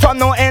gorilla from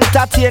no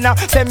entertainer.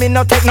 Say me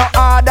no take no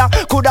order.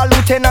 Coulda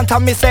lieutenant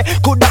and me say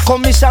coulda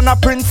commissioner,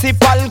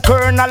 principal,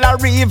 colonel,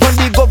 or even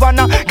the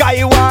governor.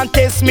 Guy want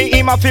test me,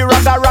 him a fi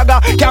raga.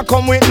 Can't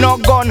come with no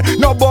gun,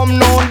 no bomb,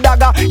 no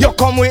dagger. You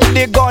come with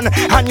the gun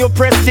and you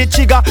press the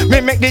trigger.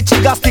 Me make the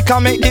trigger stick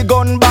and make the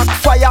gun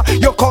backfire.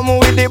 You come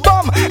with the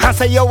bomb and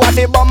say you are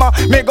the bomber.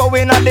 Me go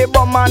in at the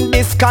bomb and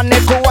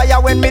disconnect the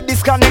wire. When me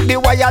disconnect the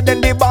wire,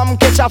 then the bomb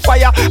catch a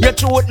fire. You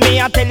truth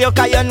me I tell you,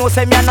 'cause you know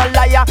say me a no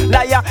liar.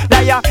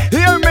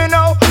 Hear me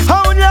now,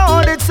 how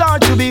Lord it's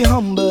hard to be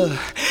humble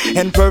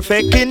and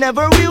perfect in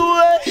every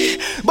way.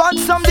 But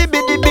some the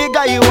big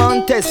guy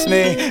want test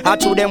me. I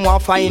to them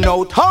want find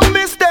out how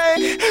me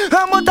stay.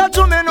 But I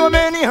to me know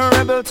many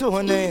rebel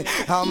Tony.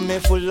 I'm me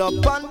full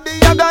up on the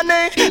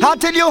agony. I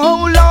tell you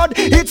how Lord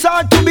it's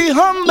hard to be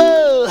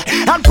humble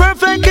and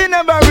perfect in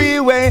every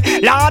way.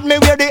 Lord me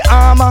wear the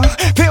armor.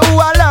 Feel who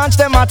I launch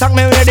them attack.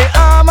 Me wear the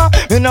armor.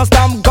 Me no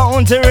stop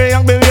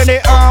counter-react. Me wear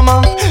the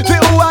armor.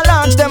 Feel who I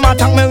launch them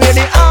attack. Me wear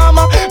the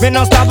armor. Me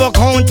no stop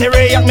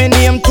counter-react. Me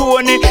name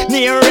Tony,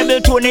 near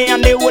rebel Tony,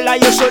 and the whole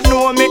of you should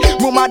know me.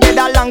 Mama did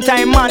a long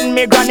time man,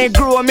 me granny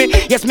grow me.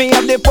 Yes, me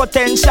have the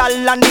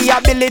potential and the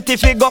ability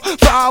to go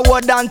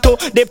forward and to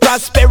the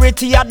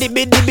prosperity of the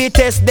big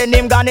test. Then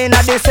him gone in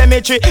at the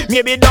cemetery.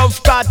 Maybe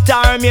Dove Cat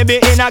or maybe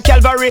in a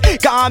Calvary.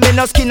 Cause me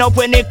no skin up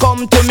when it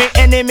come to me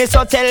enemy.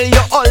 So tell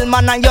your old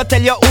man and you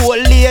tell your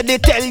old lady.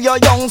 Tell your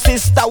young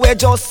sister we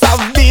just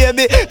have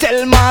baby.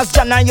 Tell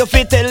Master John and you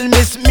fi tell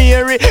Miss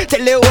Mary.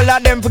 Tell the whole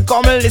of them to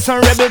come listen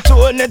rebel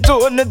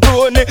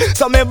Tony.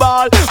 So me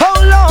ball,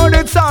 oh Lord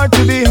it's hard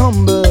to be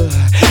humble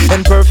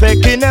and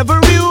perfect in every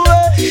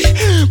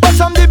way. But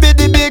some the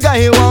big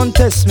guy won't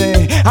test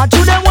me. And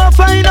to them want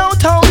find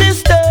out how me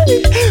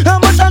stay.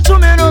 But I to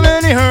me no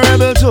many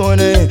rebel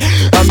Tony.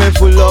 I'm me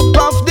full up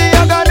of the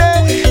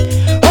agony.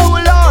 Oh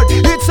Lord,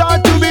 it's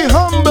hard to be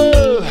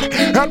humble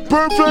and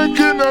perfect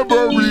in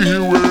every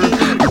way.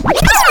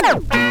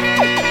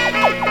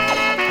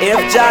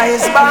 If Jah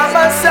is by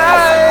my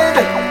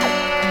side,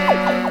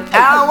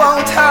 I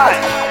won't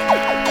hide.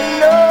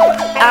 No,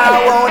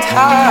 I won't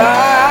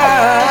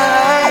hide.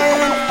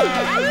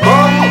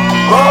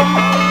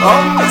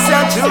 Bum, this a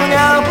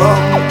junior.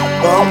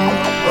 Bum,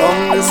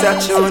 this a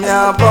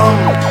junior. Bum,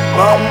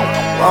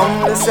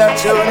 this a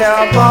junior.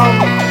 Bum.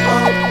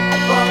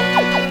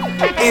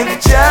 If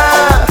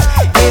Jah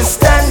is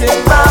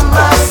standing by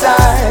my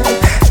side,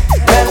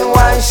 then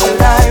why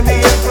should I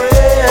be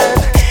afraid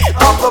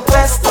of a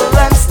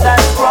pestilence that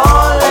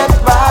crawleth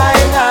by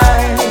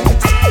night?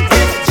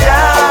 If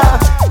Jah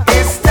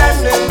is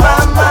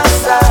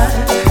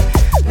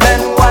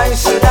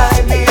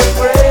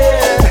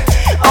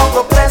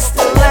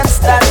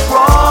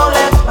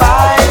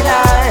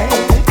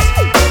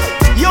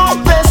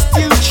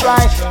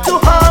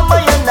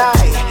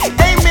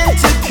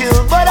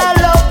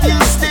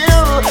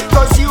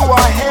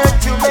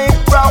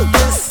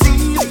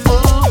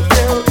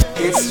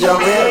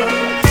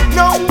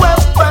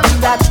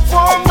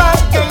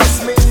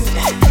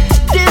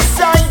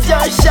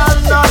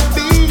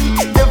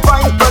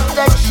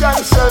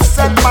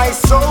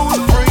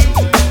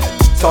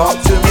talk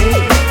to me.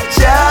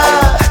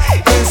 Jah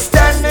is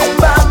standing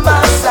by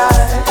my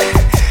side,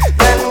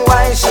 then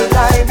why should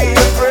I be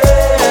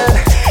afraid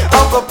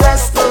of a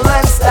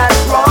pestilence that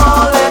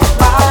crawleth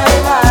by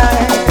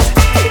night?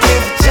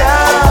 If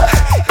Jah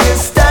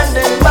is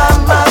standing by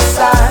my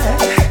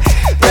side,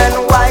 then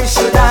why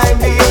should I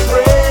be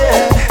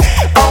afraid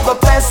of a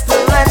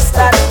pestilence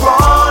that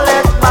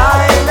crawleth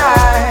by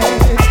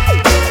night?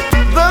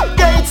 The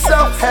gates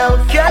of hell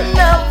can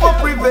never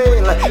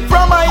prevail,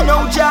 from I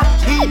know Jah,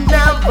 he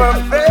never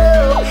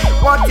fail.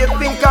 What you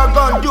think I'm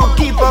gonna do,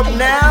 keep up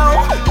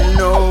now?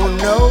 No,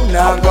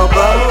 not go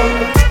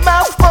bout.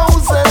 My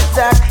foes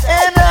attack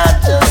and I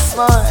just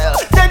smile.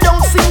 They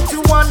don't seem to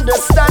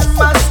understand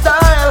my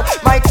style.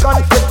 My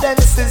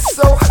confidence is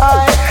so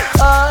high,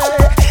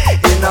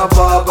 in a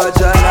Baba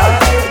Janai.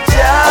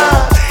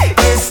 Jah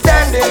is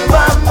standing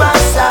by my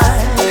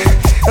side,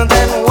 and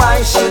then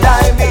why should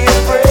I be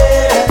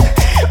afraid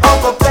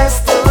of a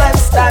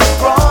pestilence that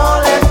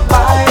crawleth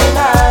by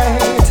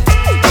night?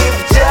 If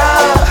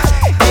Jah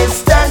is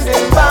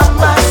standing by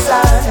my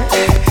side,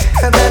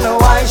 and then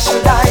why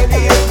should I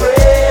be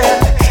afraid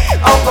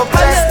of a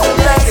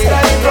pestilence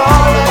that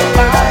crawleth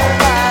by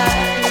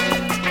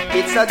night?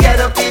 It's a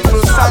ghetto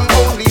people song,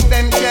 only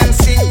them can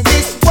sing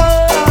this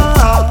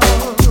one.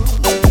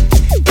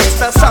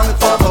 It's a song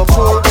for the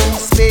poor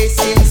who's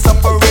facing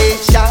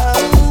separation.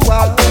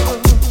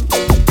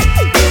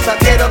 It's a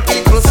ghetto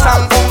people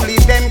song, only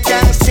them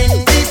can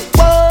sing this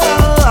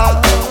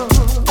one.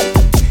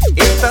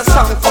 It's a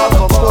song for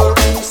the poor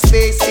who's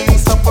facing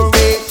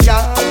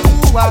separation.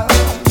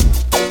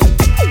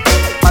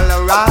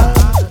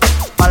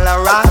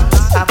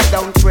 Polaras have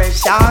down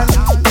pressure.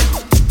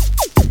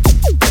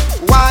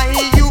 Why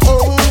you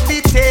only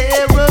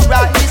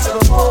terrorize the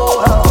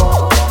poor,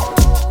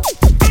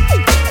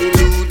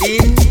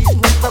 eluding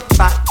the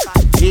fact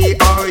they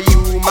are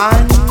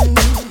human,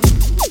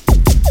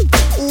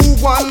 who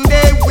one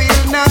day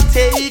will not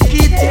take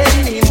it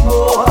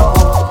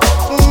anymore.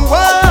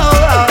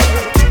 Whoa.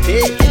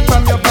 Take it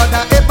from your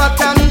brother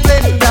Everton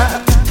Blender.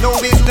 No,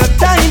 it's the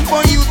time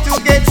for you to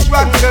get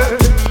stronger.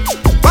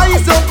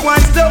 Wise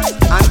up,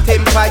 and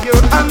temper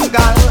your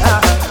anger.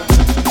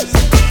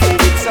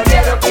 It's a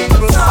ghetto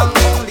people song,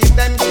 only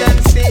them can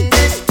sing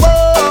this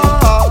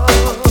one.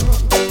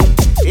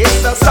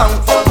 It's a song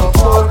for the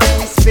poor who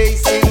is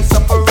facing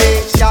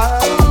separation.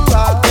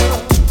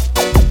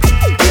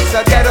 It's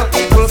a ghetto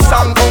people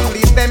song,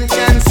 only them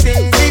can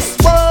sing this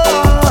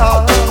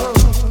one.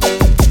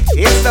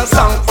 It's a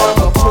song for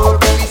the poor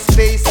who is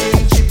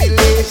facing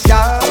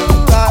tribulation.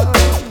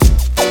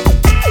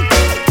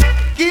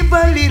 Give a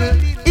little,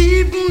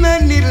 even a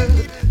little,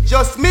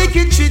 just make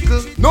it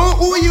trickle. Know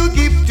who you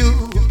give to.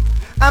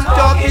 I'm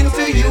talking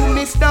to you,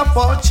 Mr.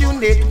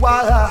 Fortunate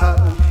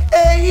One.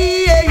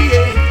 Hey,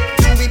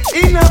 do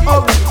it in a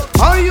hurry,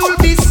 or you'll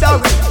be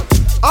sorry.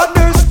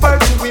 Others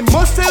burden we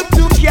must help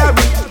to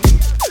carry.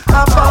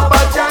 A Baba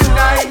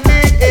Janai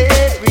made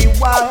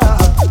everyone.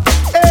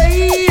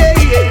 Hey,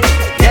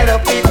 get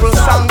up people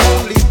song,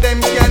 only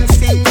them can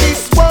sing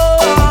this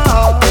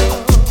one.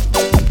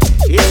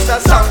 It's a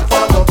song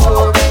for the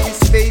poor who is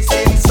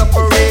facing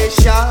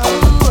separation.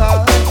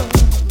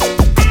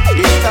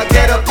 It's a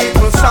get up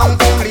people song,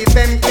 only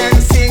them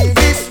can sing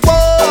this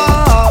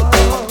one.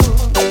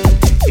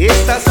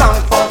 It's a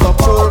song for the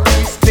poor who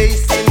is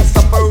facing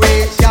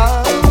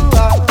separation.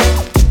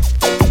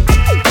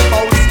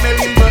 Foul smell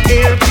in the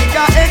air,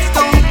 bigger X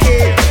don't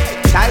care.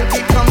 Child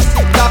becomes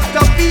sick,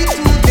 doctor be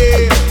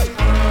today.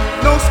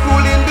 No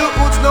school in the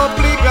woods, no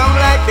playground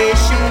like they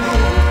should.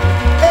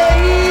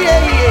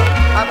 Hey,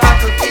 a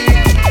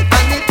battlefield,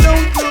 and it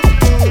don't look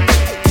good.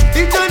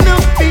 It don't know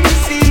things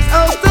seems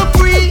out to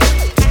breathe.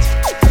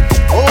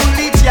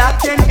 Only Jah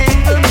can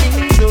end the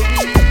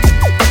misery.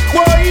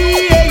 Why,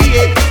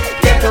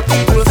 get the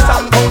people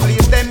song, only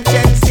them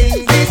can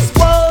sing this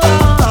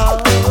one.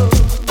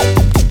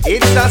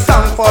 It's a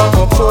song for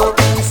the poor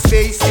who's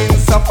facing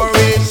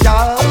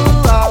separation.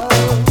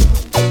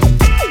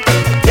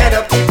 Get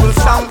the people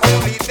song,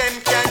 only them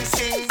can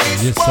sing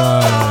this Yes,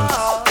 one.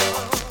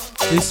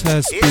 this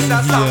has been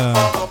here.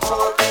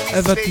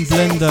 Everton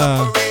Blender,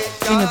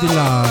 Inna the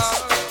Last,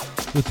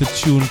 with the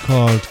tune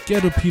called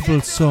Ghetto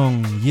People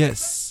Song.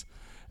 Yes.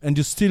 And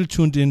you're still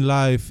tuned in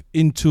live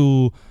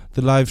into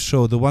the live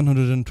show, the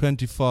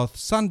 124th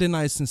Sunday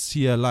Nights and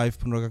Sincere live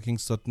on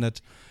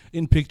RockerKings.net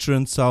in picture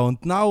and sound.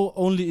 Now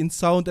only in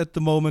sound at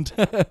the moment.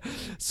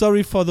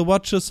 Sorry for the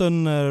watchers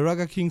on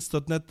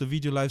RockerKings.net. The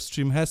video live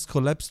stream has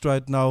collapsed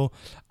right now.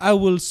 I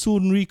will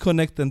soon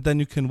reconnect and then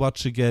you can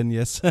watch again.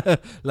 Yes,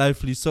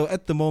 lively. So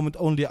at the moment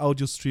only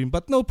audio stream,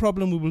 but no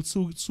problem. We will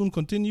soon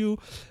continue.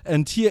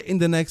 And here in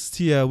the next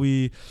year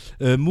we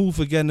move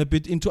again a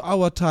bit into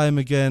our time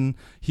again.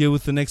 Here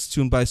with the next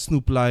tune by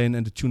Snoop Lion,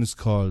 and the tune is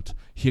called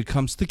Here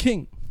Comes the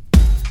King.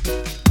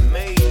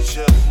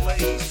 Major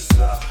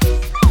Lazer.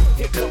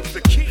 Here comes the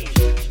king.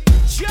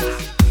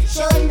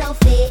 Show no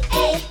fear,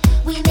 eh?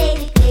 We made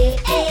it clear,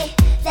 eh?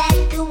 That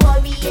the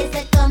warriors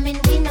are coming,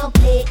 we no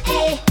play,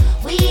 eh?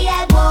 We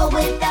at war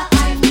with the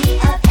army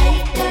of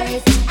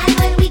haters, and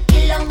when we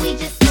kill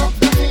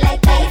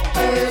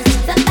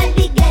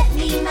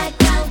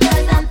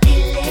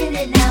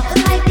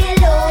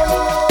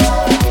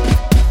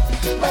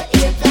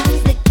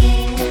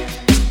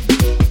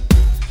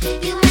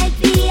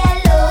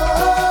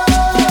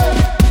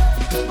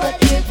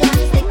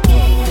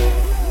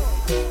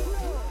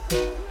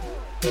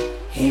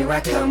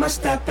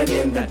stepping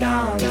in the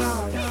dawn.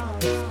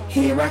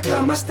 Here I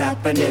come a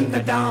stepping in the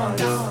dawn.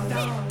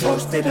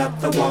 Posted up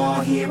the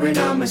wall here in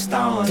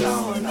Amistad.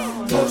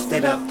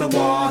 Posted up the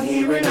wall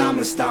here in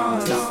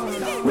Amistad.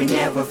 We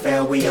never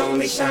fail, we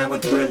only shine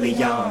with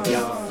brilliance.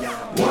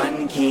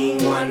 One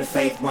king, one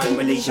faith, one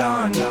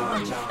religion.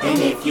 And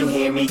if you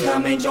hear me,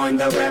 come and join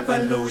the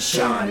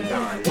revolution.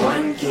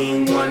 One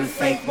king, one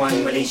faith,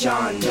 one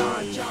religion.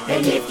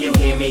 And if you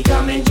hear me,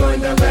 come and join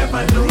the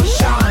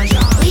revolution.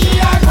 We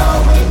are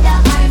going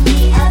the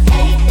army of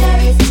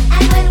haters,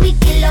 and when we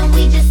kill them,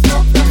 we just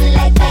smoke them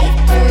like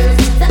vapors.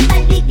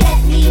 Somebody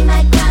get me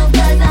my crown,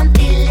 cause I'm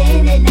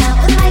feeling it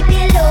now. It might be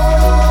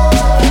Lord,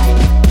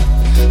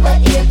 but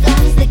here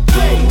comes the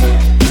king.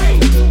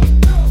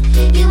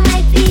 You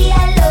might be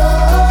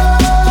alone,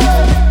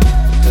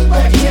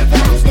 but here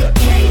comes the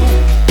king.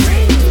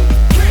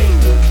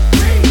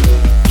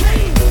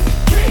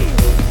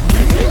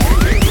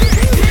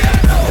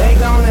 They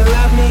gonna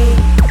love me,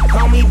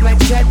 call me Black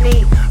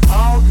Chutney.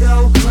 All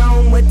gold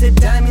chrome with the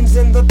diamonds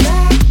in the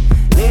back.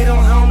 Little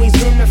homies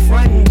in the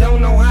front and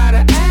don't know how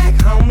to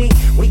act, homie.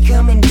 We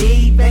coming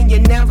deep and you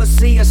never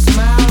see us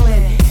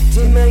smiling.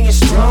 10 million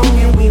strong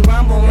and we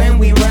rumble and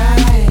we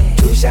ride.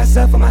 2 shots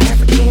up for my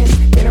Africans,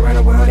 been around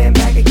the world and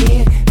back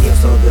again. Feel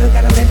so good,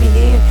 gotta let me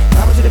in.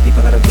 Power to the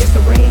people that'll kiss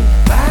the ring.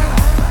 Bye.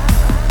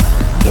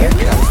 Here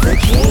comes the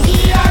king.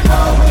 We are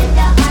going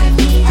the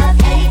army of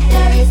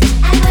haters,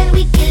 and when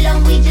we kill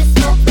them, we just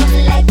smoke them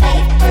like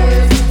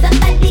vapors.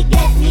 Somebody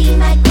get me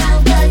my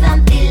crown, cause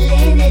I'm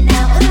feeling it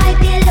now. It might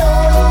be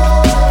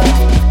Lord,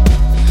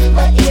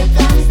 but here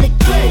comes the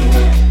king.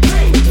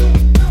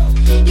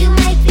 You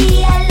might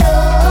be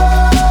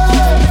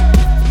alone,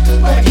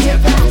 but here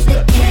comes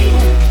the king.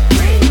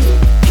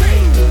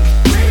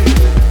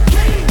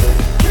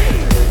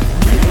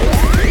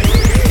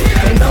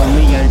 They know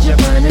me in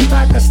Japan and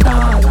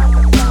Pakistan.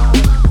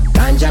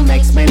 Ganja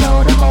makes me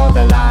know to all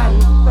the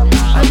land.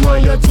 And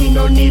royalty,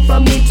 no need for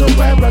me to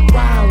wear a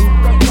crown.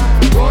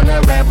 Born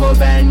a rebel,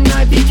 then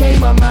I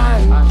became a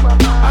man.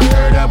 I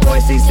heard a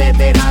voice, he said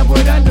that I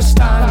would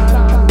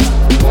understand.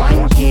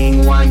 One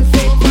king, one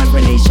faith, one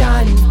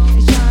religion.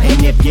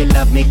 And if you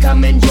love me,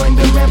 come and join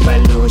the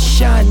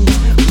revolution.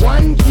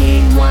 One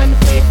king, one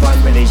faith,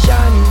 one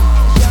religion.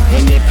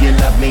 And if you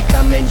love me,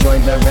 come and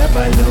join the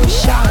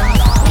revolution.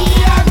 We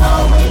are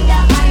going the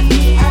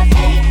army of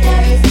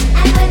haters,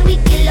 and when we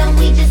kill them,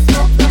 we just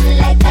smoke them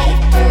like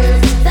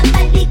vapors.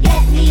 Somebody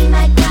get me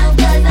my crown,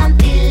 cause I'm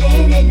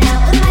feeling it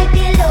now. It might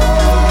be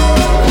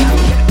Lord,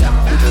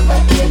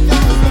 but here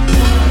comes the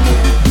king.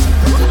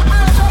 You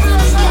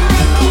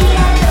might be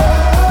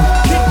alone.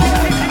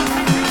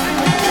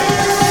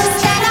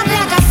 Stand up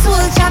like a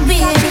soldier,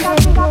 baby.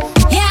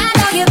 Yeah, I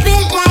know you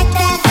built like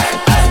that.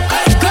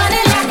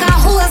 Gunning like a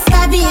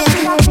holster,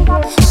 baby.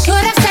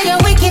 Should have said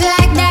you're wicked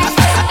like that.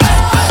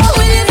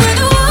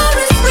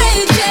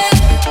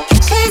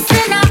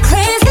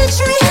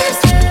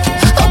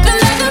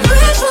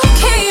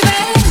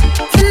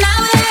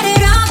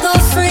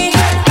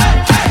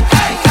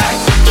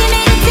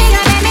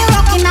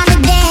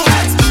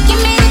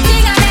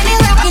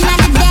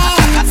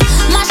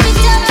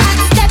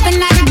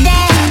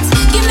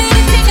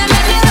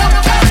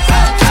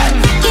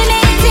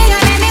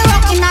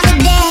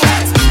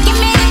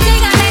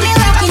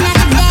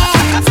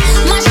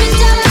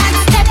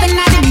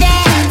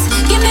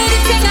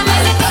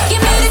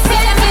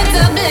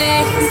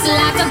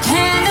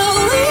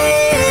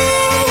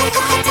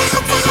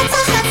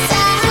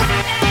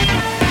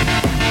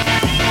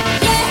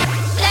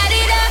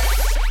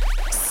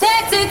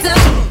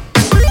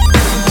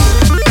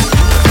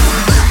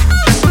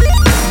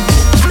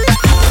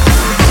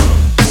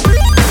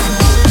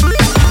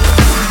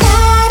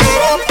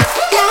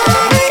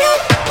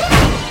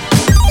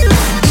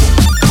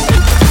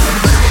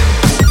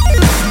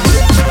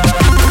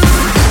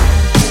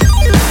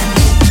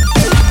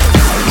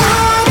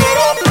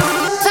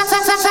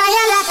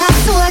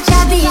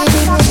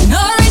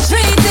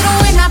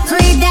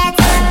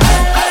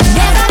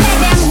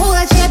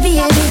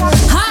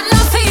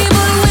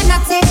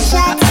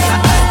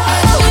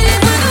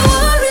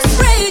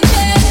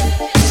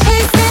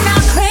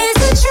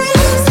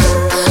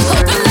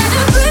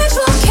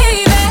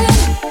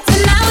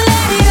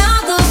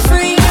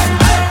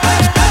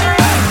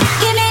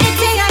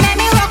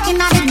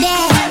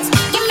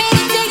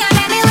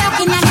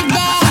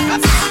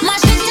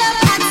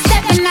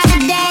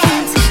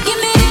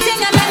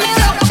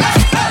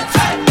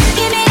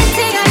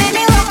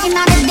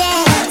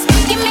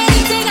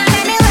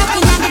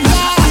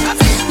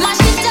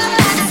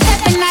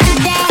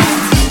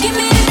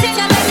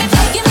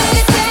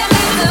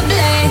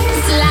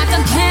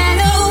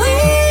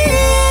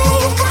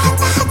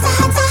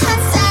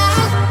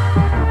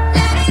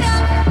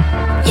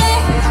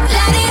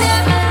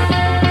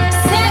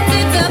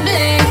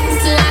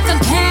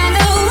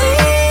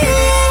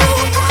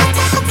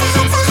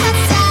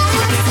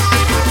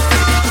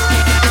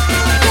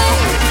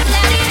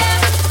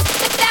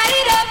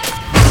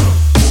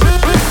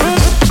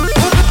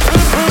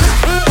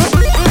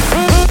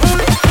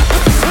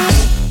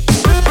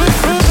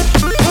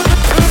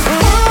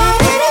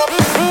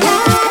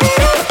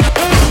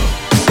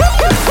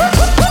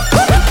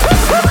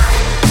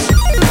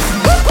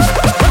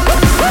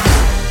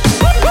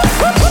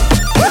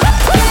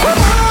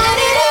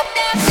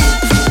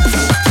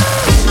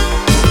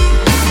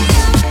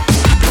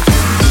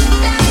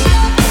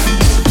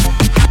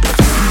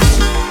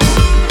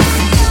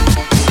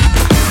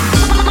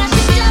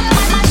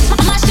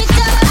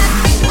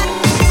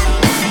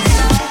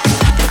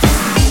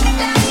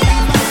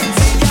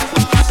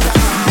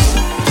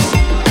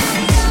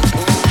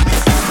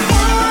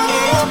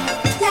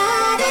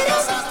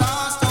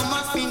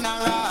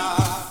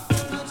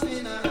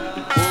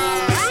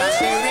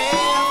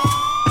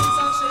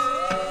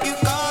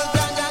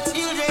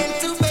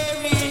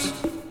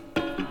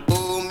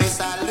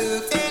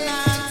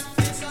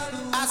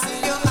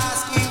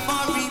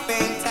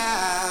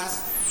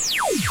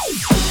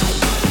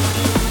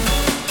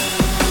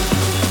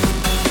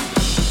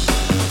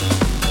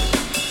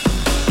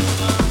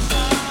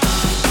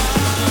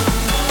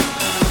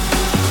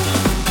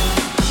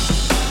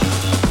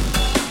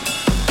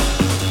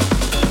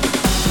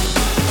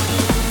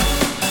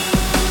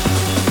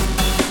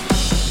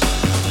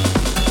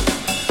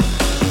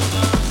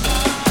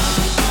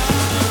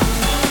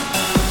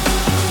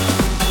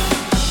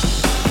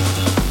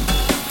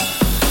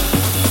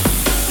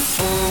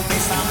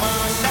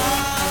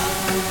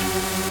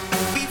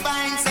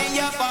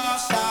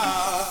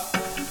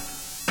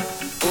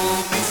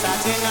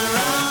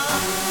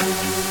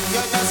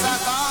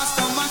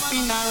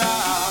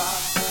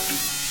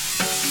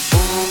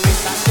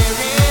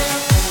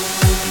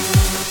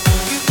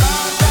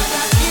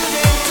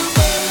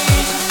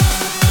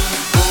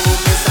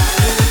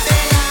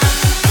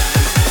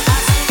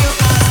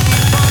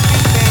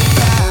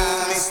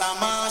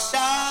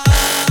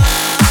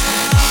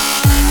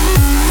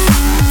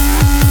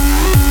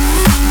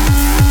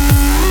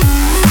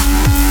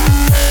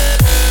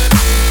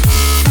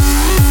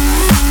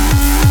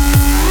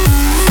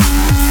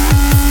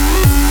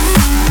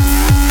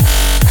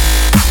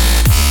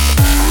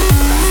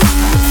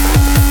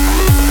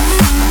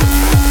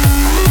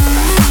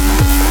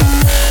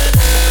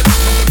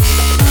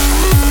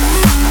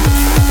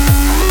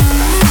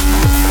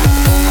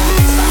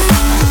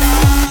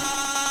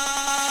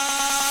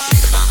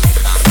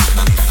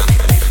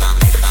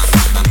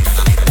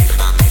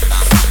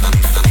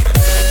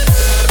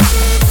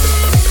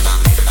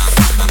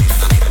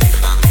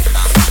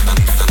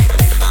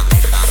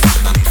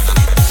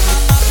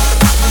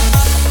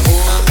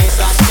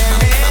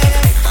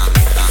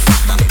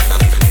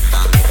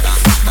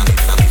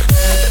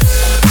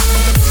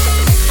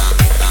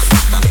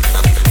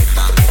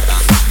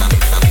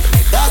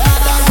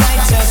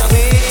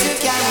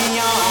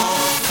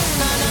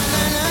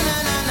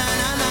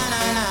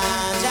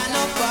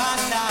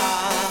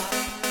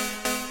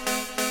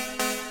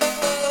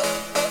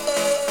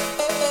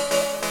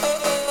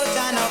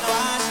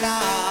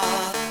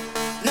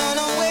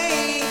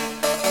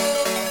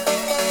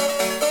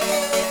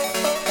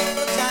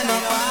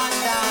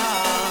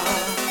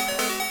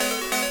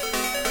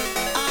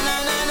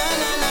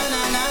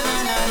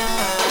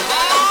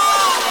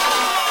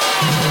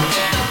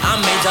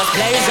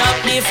 up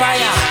the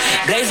fire,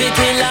 blaze it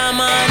till the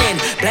morning.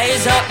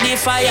 Blaze up the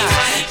fire,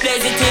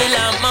 blaze it till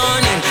the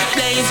morning.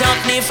 Blaze up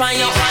the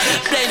fire,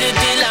 blaze it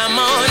till the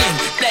morning.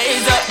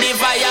 Blaze up the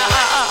fire.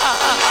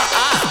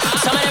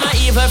 Some of them are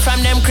evil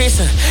from them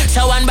Christian,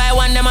 so one by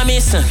one them are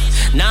missing.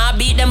 Now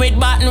beat them with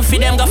button,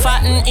 feed them go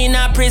fatten in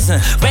a prison.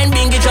 When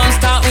Bingy jump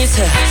start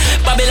whistle,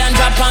 Babylon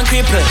drop and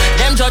cripple.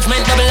 Them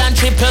judgment double and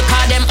triple,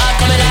 call them out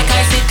coming like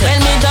I sickle. When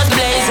me just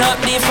blaze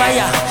up the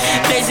fire,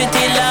 blaze it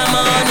till the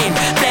morning.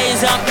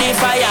 Blaze up the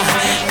fire,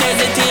 blaze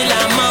it till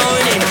the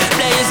morning.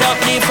 Blaze up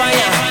the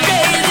fire,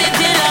 blaze it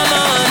till the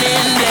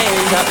morning.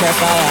 Blaze up the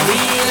fire,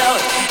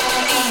 reload.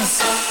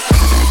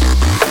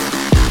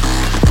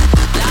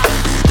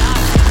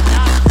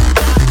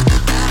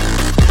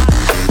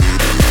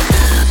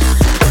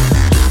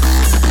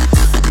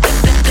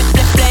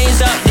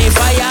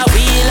 Fire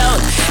wheel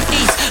out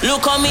east.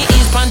 Look how me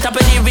east on top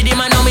of the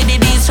rhythm. I know me the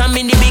deeds from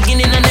in the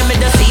beginning and then me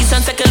the season,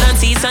 second and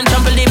season,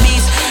 trample the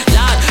beast.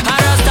 Lord,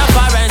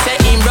 Rastafari and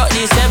say him brought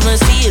the seven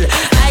seal.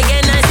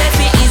 Again I say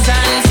fi ease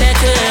and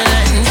settle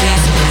and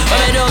peace. But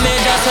me do me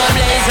just to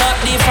blaze up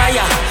the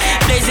fire,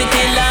 blaze it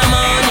till the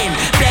morning.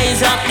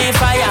 Blaze up the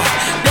fire,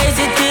 blaze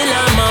it till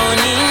the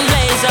morning.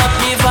 Blaze up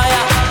the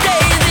fire,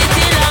 blaze it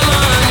till the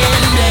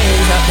morning.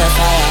 Blaze up the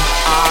fire.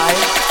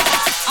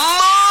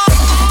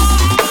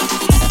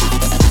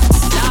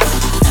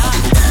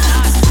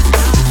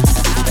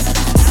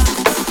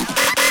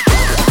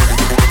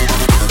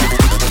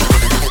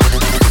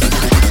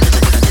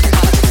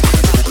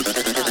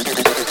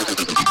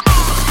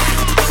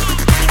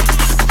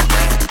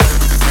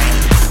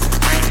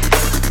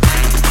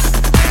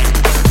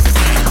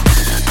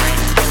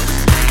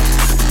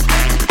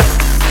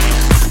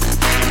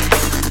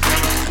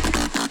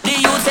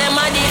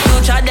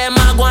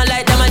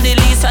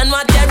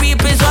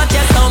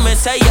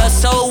 Say you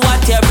sow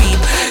what you reap.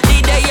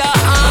 The day you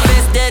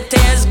harvest, the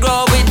tares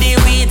grow with the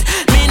wheat.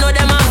 Me know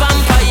them a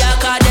vampire,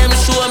 cause them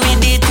show me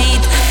the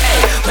teeth. Hey,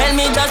 well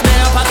me just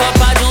better pack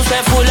up a juice we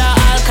full of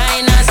all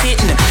kind of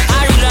sitting.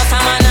 I real a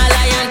man a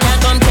lion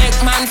can't come take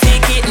man for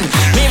kitten.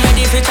 Me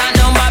ready for turn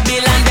down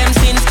Babylon, them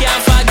sins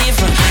can't forgive.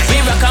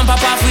 Me rock and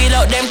pop off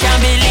without them can't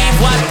believe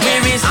what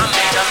me is. I'm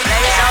just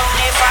blaze up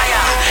the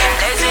fire,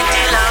 blaze it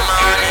till the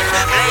morning.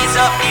 Blaze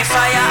up the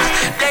fire,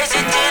 blaze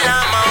it till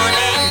the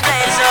morning.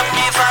 Blaze up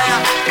the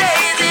fire,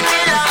 blaze it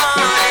till the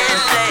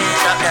morning.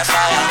 Blaze up the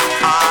fire.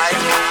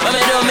 When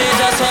me do me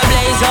just say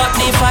blaze up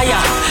the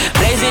fire,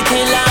 blaze it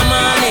till the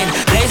morning.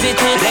 Blaze it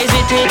till, blaze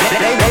it till,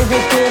 blaze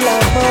it till the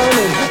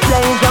morning.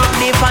 Blaze up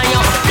the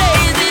fire,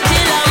 blaze it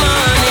till the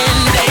morning.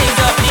 Blaze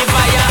up the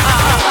fire.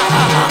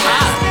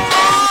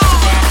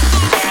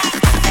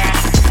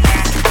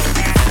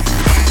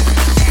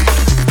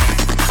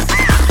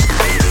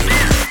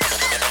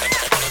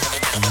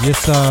 Yes,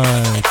 sir.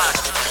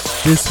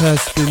 This has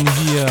been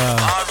here.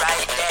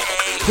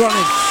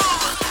 Chronics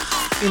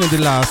in the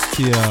last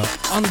year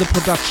on the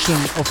production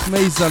of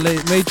Major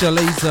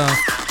Lazer,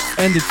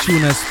 and the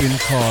tune has been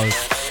called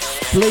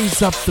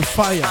Blaze Up the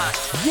Fire.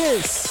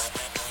 Yes!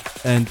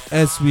 And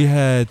as we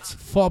had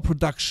 4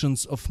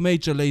 productions of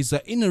Major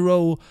Lazer in a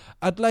row,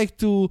 I'd like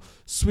to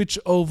switch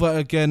over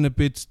again a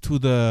bit to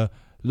the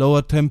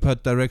lower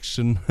tempered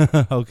direction,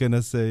 how can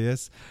I say,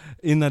 yes,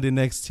 in the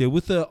next year,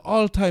 with the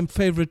all-time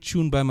favorite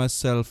tune by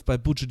myself, by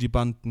Buju Di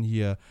Banton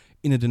here.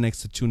 In the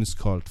next tune is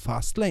called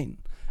Fast Lane.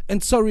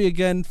 And sorry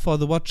again for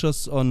the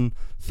watchers on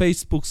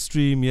Facebook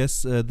stream,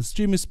 yes, the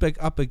stream is back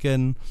up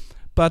again,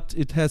 but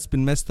it has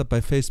been messed up by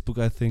Facebook,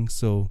 I think,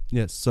 so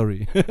yes,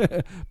 sorry.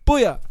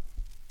 Booyah!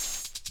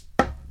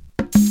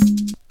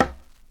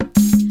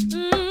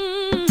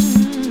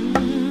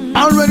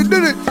 Already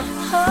did it.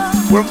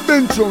 We've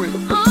been through it.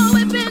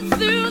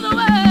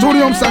 To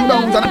the ups and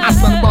downs and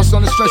ass and bust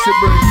on the stress it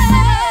brings.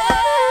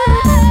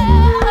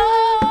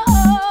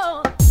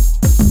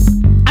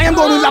 I am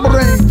going to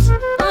elaborate.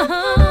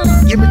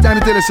 Give me time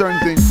to tell you certain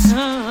things.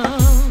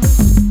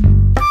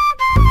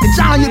 The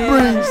joy it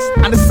brings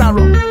and the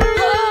sorrow.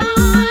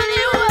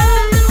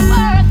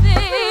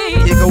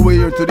 Take away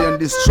here today and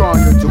destroy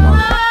you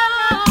tomorrow.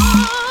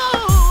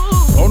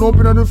 Run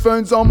up in the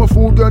fence and my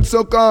food get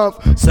suck off.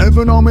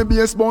 7 on my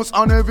base boss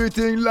and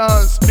everything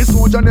last. Me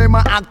soldier them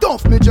a act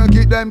tough, me check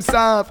it them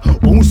soft.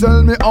 Who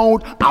sell me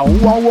out, and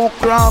who a walk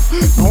craft.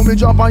 Now me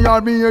jump and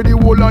yard, me hear the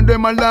whole and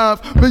them a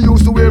laugh. Me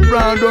used to wear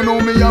brand, don't know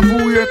me a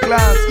full year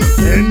class.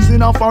 Ends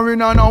in a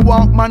foreign and a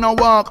walk, man a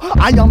walk.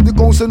 I am the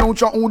ghost and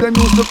ultra who them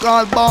used to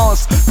call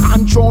boss.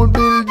 Control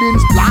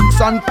buildings,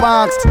 blocks and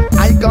parks.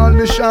 I call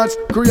the shots,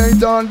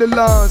 create all the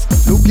laws.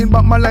 Looking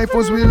back my life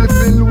was really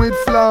filled with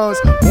flaws.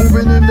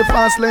 Moving in the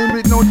fast lane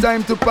with no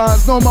time to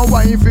pass. No my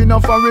wife in a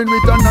foreign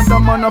with another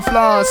man of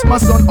flaws. My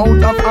son out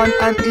of hand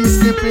and he's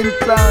skipping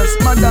class.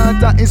 My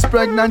daughter is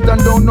pregnant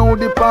and don't know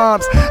the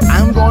paps.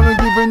 I'm gonna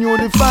giving you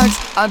the facts.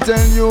 I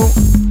tell you,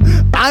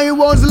 I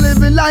was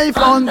living life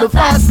on the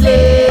fast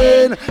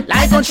lane,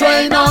 like a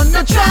train on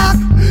the track.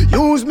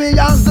 Use me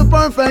as the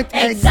perfect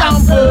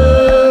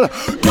example.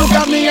 Look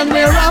at me and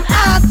where I'm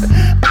at.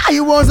 I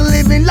was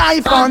living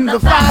life on the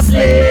fast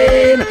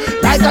lane,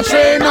 like a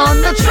train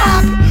on the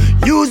track.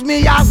 Use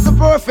me as the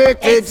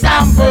perfect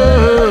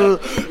example.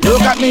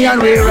 Look at me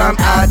and where I'm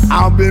at.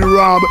 I've been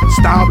robbed,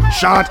 stabbed,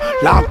 shot,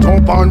 locked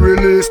up and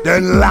released,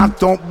 then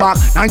locked up back.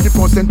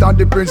 90% of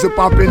the Prince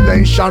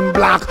population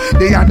black.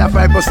 The other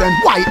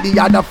 5% white, the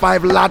other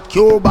 5 lot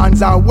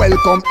Cubans are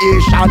welcome.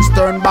 Asians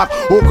turn back.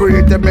 Who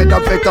created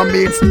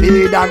methamphetamine,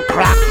 speed and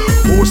crack?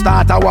 Who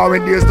start a war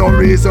when there's no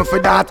reason for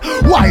that?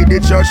 Why the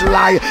church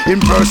lie in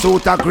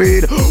pursuit of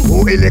greed?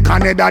 Who elect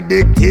another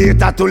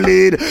dictator to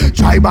lead?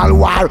 Tribal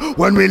war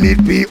when we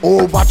lead be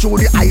over. Through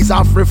the eyes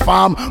of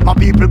reform, my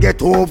people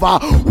get over.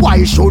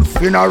 Why should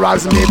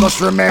funerals make us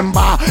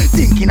remember?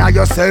 Thinking of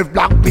yourself,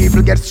 black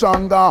people get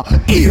stronger.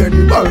 Hear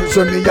the words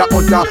of me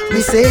utter.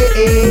 Me say,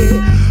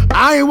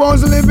 I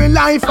was living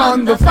life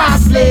on the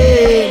fast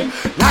lane,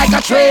 like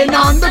a train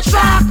on the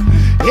track.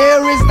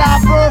 Here is the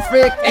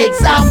perfect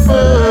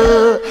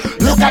example.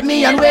 Look at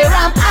me and where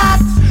I'm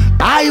at.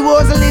 I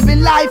was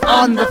living life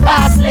on the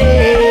fast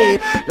lane,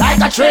 like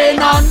a train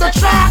on the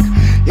track.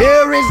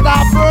 Here is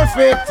the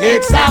perfect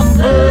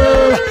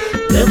example.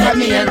 Look at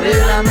me and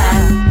where I'm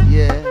at.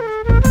 Yeah.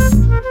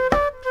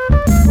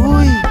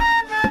 Ooh.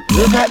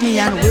 Look at me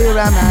and where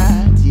I'm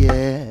at.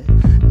 Yeah.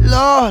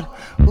 Lord.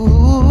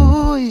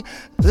 Ooh.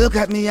 Look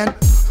at me and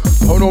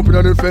turn up in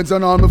the fence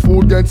and all my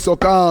food get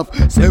suck off.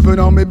 7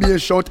 on me be a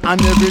shot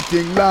and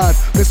everything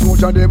last. Me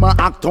smooch and them a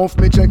act tough,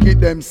 me check it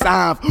them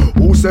soft.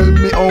 Who sell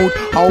me out,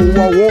 how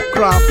I walk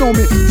craft. Know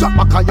me, chop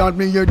back a yard,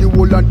 me hear the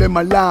whole and them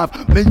a laugh.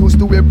 Me used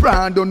to wear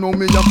brand, don't know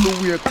me have to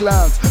wear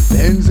class.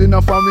 Benz in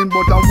a foreign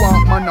but I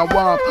walk, man I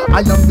walk. I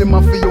am the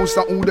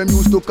mafiosa who them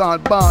used to call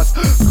boss.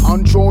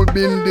 Control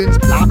buildings,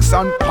 blocks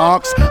and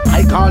parks.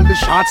 I call the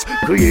shots,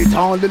 create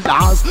all the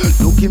laws.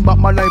 Looking back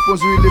my life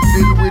was really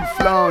filled with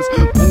flaws.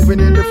 Moving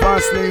in the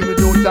fast lane with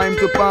no time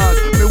to pass.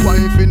 My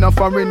wife in a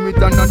foreign with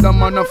another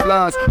man of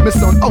flaws. My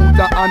son out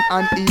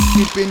and he's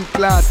skipping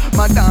class.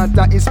 My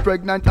daughter is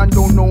pregnant and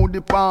don't know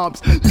the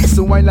pops.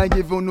 Listen while I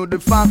give you know the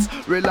facts.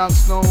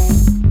 Relax now.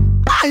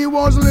 I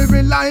was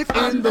living life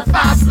in the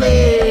fast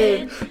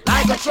lane,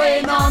 like a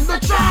train on the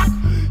track.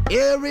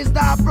 Here is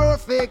the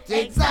perfect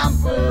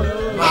example.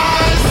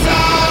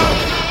 Myself,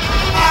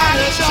 I'm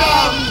a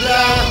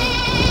champion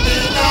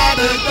in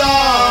the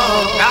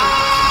dark.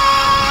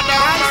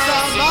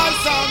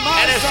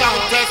 And the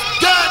sound test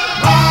good.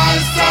 My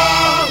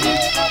sound,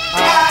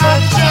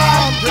 I'm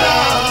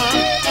champion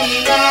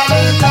in the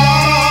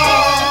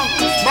dark.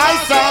 My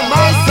sound,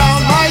 my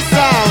sound, my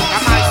sound.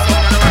 And my sound.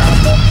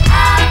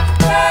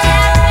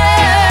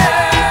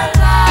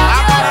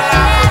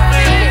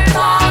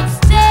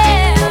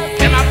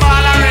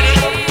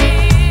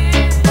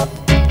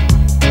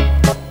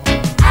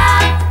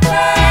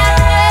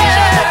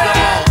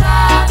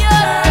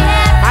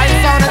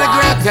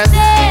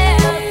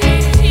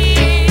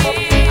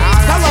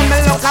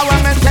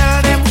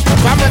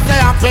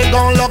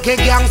 Don't lucky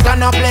gangsta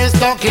no play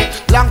stocky.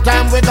 Long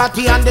time we got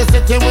here and the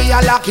city we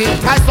are lucky.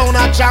 I sound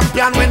a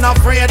champion, we not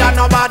afraid of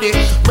nobody.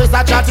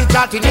 Mr.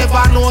 Chatty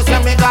never knows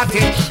when me got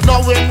it. No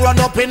wind run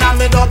up in and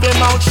me double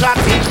mouth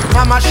shotty.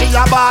 Mama she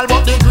a ball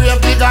but the grave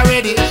digger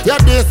ready. You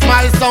this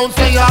my sound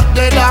say you're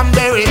dead and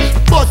buried.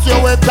 Bust your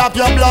way top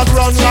your blood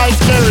run like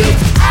cherry.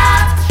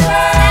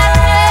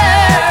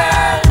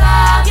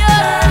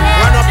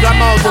 Run up your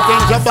mouth you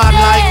think you're bad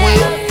like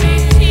we.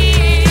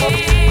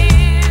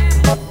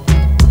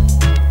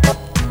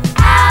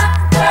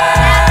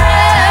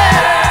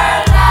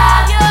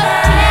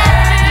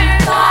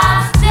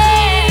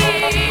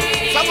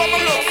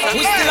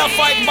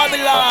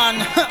 Babylon.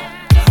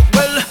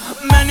 Well,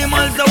 many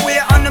miles away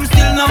and them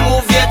still not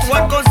move yet.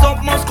 What goes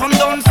up must come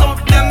down, so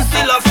them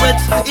still a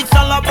fret. It's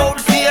all about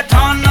faith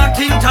and not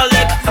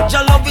intellect.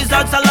 Your love is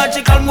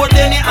logical more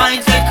than the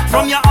high-tech.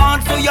 From your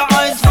heart to your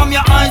eyes, from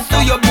your eyes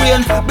to your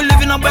brain.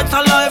 Believe in a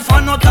better life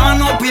and not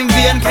turn up in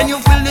vain. Can you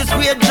feel this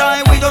great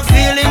joy without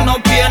feeling no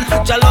pain?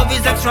 Your love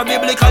is extra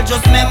biblical,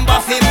 just remember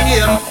fame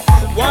name.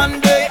 One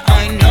day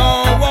I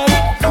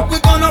know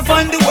we're gonna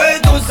find the way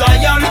to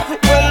Zion.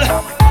 Well,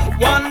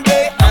 one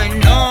day I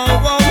know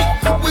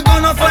we're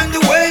gonna find the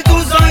way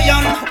to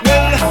Zion.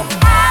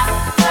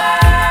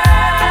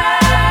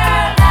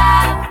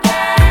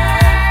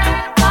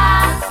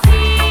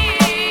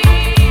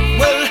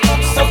 Well,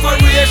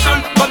 sufferation,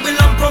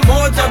 Babylon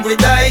promote every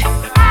day.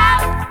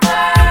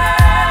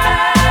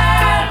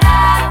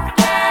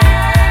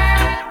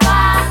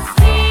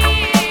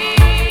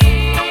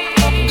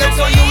 Get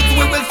so youth,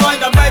 we will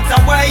find a better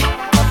way.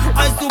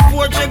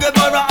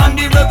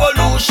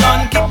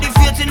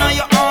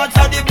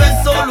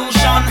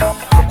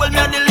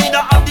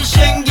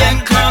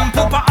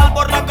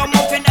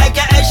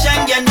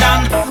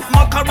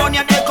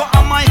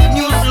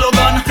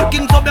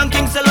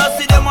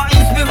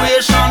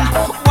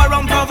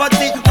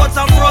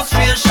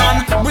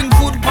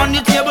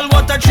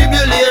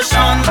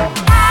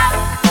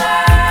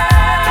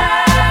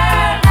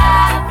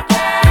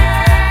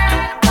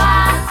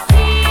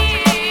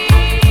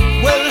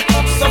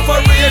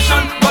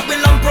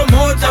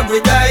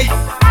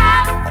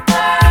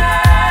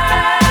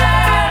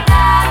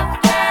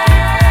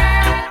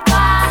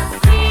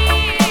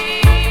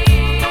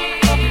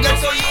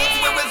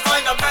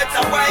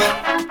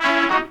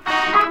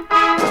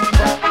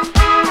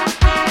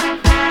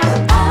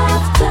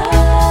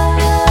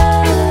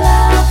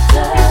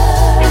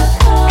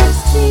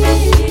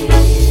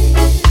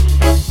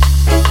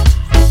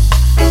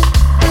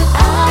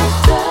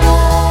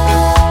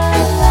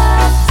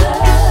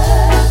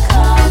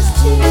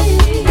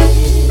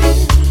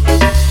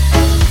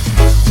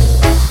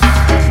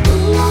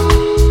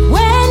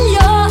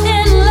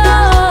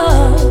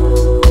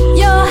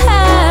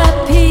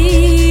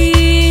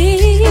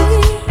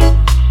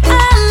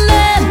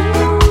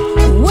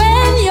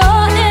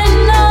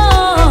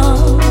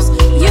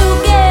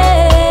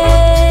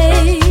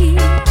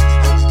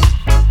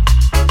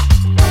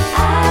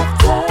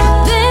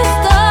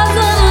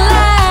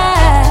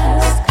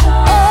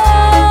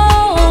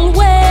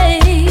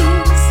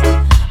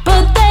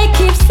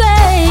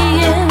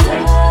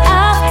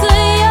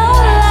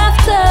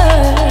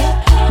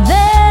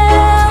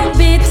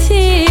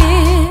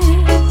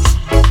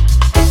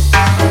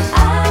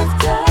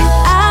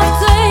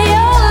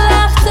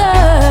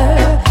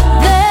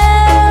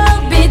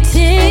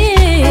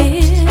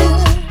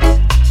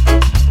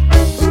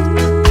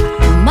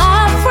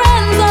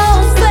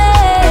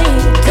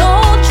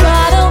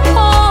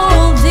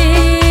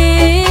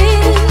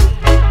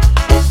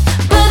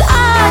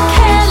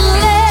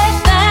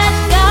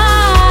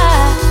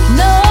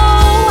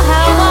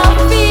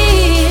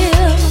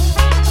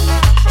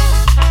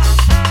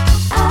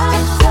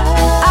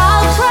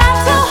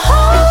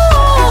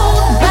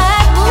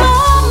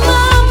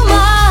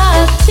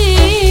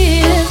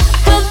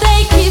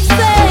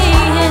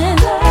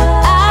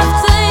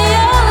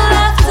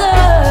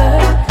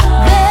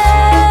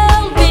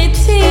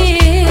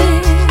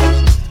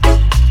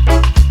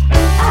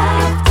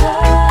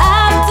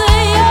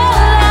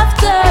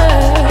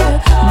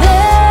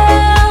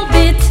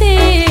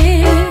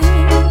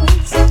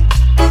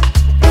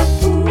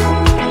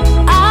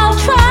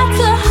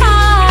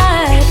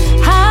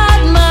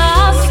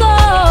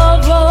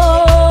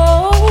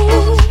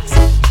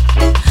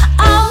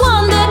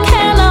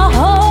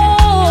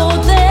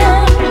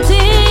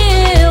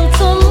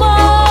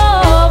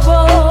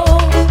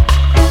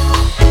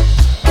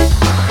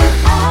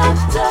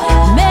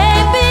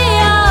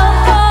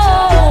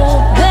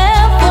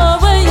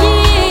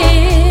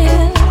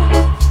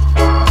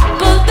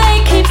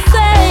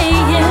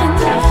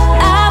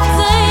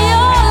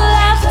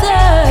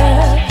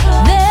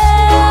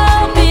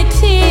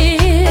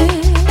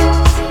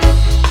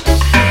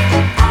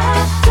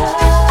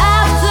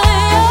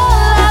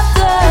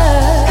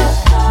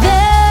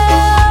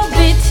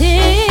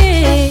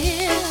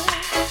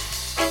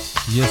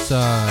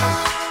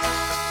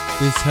 B-side.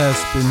 This has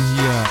been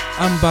here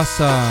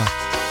Ambassa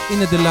in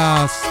the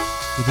last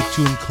with a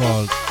tune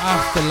called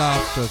After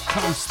Laughter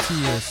Comes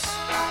Tears.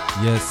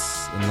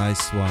 Yes, a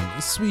nice one,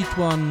 a sweet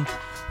one,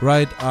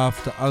 right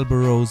after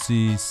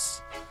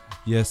Alberosi's.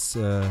 Yes,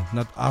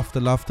 not After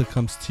Laughter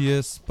Comes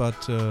Tears,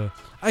 but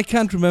I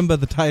can't remember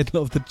the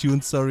title of the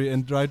tune, sorry.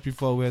 And right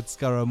before we had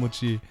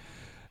Scaramucci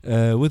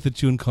with a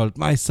tune called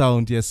My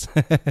Sound, yes.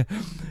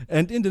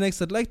 And in the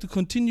next, I'd like to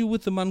continue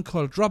with the man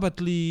called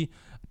Robert Lee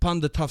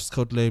upon the Tough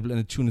Scout label, and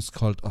the tune is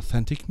called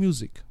Authentic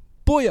Music.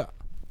 Booyah!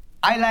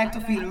 I like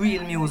to feel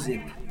real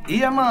music.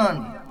 Yeah,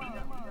 man.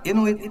 You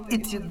know,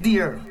 it's your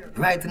dear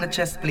right in the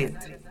chest plate.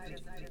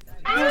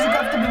 Music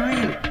have to be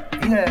real.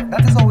 Yeah,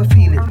 that is how we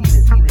feel it.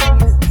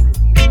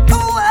 Oh,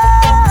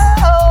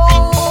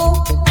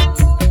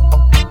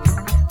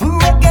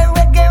 reggae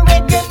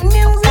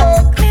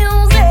music.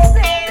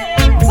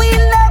 We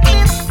love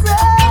it so.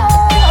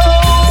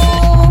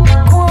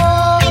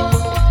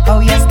 Oh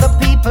yes, the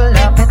people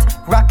love it,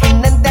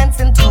 rocking and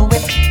dancing to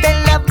it. They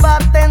love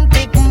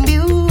authentic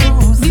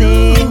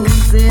music,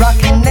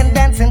 rocking and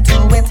dancing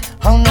to it.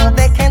 Oh no,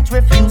 they can't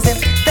refuse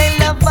it. They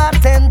love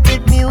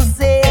authentic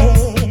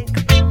music.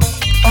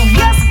 Oh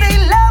yes, they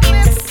love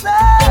it so.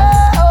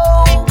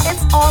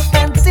 It's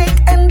authentic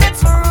and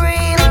it's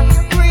real.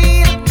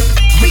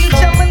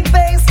 Drum and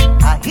bass,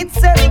 I hit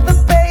set the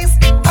bass.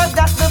 I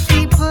got the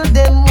people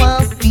them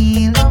want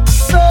feel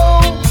so.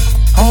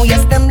 Oh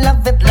yes, them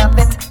love it.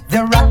 They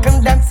rock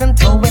and dancing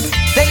to it.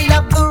 They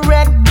love the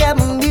reggae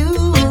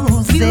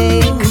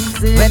music.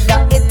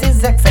 Whether it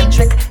is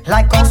eccentric,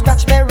 like on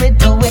Scratchberry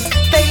do it.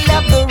 They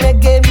love the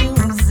reggae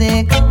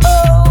music.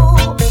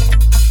 Oh,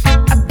 I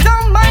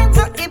don't mind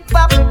the hip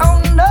hop. Oh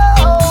no,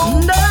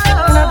 and I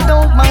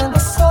don't mind the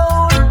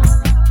soul.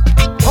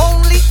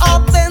 Only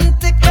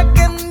authentic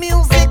reggae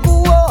music.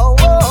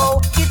 Whoa,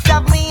 it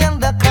have me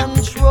under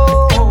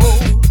control.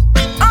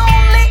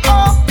 Only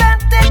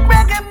authentic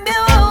reggae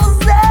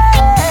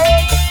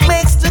music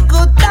makes the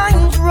good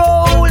times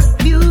roll.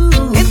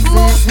 It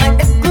moves me,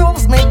 it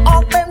grooves me.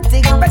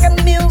 Authentic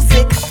reggae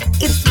music,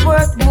 it's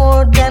worth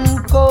more than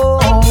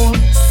gold.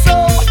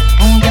 So,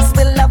 yes,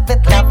 we love it.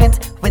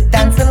 We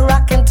dance and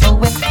rockin'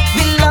 to it.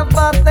 We love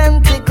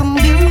authentic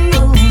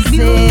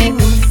music.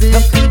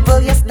 The people,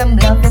 yes, them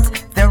love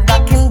it. They're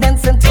rockin',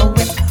 dancing to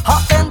it.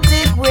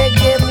 Authentic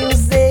reggae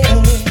music.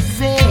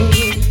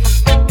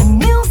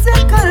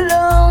 Music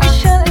alone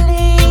shall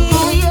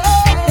live,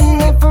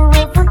 never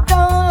ever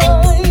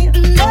die.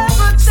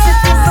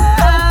 Cities of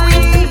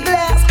concrete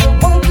glass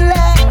won't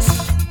last,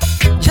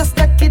 just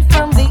a kid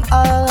from the eye.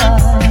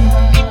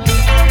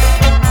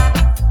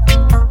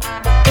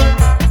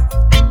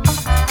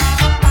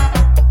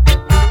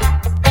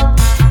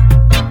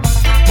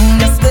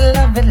 Yes, we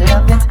love it.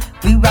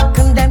 We rock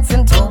and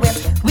dancing to it.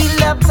 We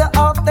love the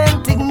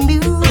authentic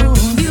music.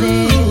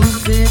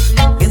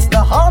 It's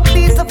the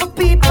heartbeat of a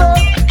people.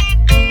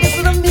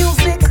 It's the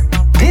music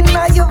in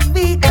your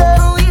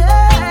vehicle.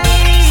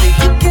 So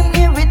you can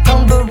hear it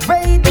on the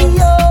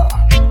radio,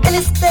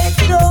 any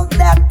station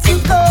that you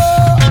go.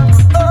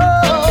 Oh,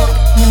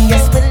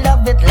 yes, we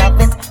love it.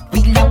 We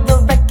love the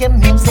reggae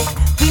music.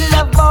 We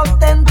love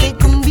authentic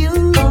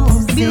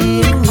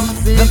music.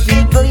 The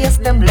people, yes,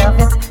 them love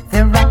it.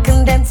 They rock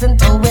and dancing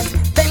to it.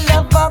 They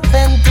love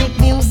authentic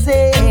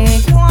music.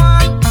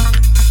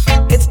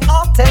 It's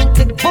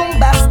authentic,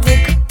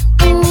 bombastic.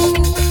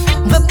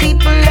 The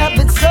people love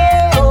it so.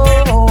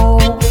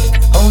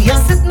 Oh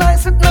yes, it's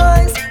nice.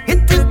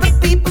 It is the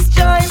people's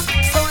choice.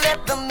 So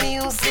let the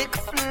music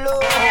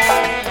flow.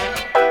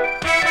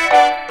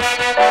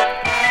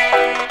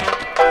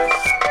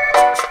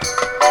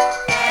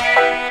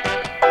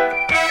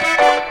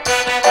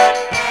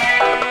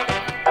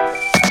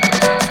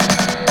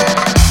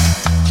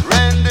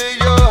 Render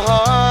your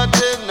heart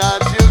and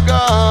not your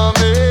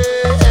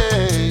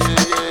garment.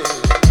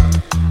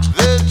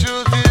 The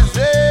truth is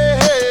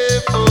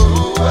there for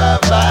who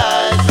have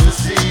eyes to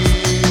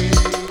see.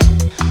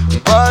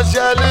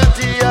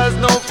 Partiality has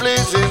no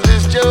place in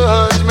this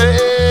judgment.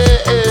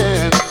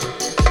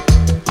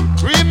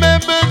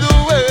 Remember the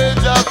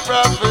words of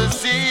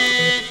prophecy.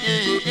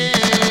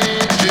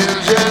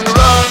 Children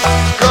run,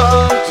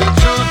 come to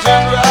truth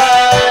and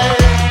right.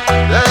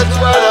 That's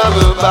what I'm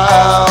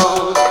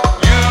about.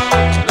 You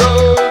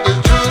know the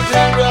truth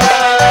and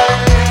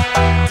right.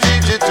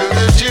 Teach it to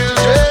the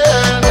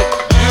children.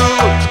 You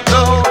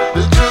know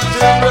the truth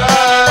and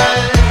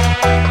right.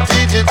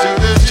 Teach it to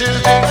the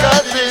children,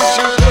 'cause they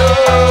should know.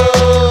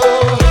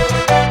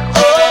 Oh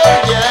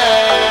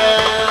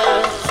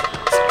yes.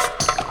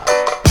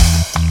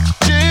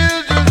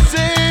 Children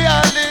say I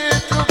live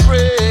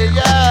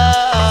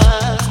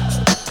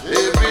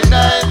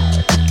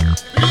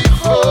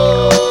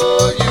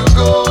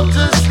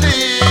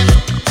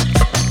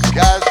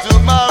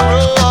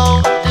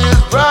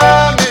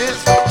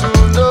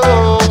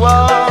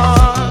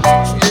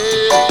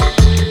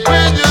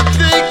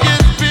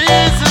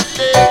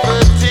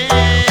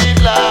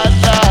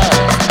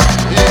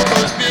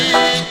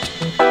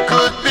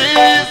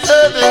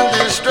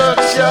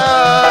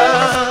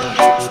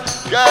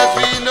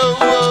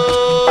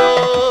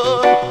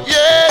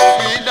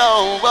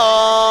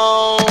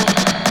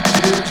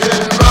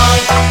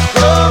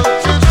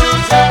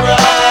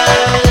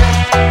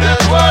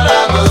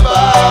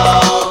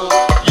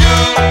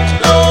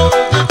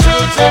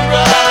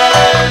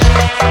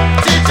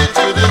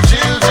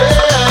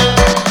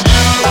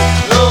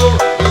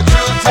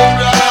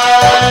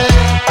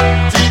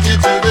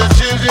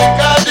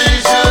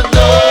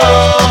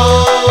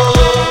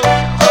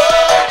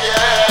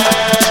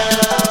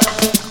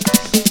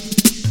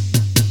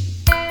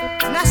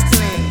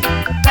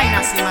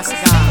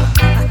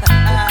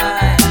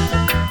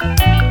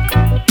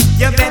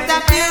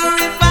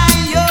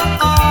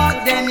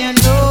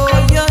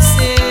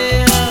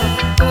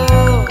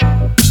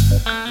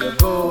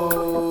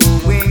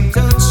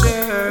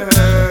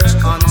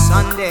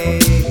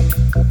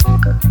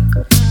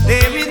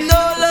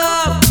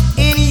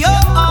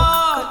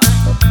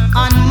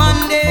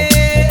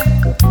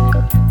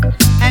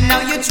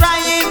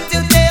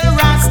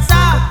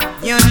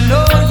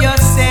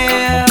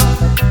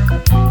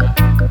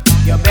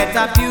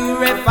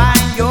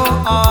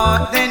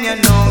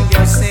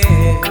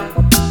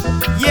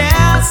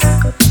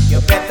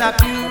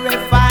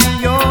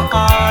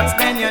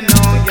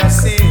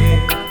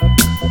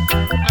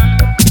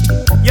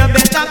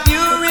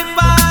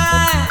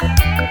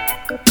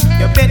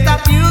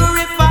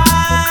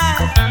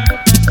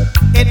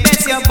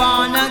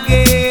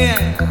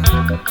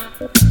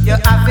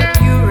have to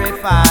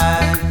purify,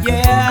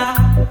 yeah.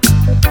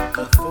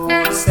 The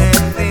fool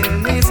said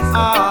in his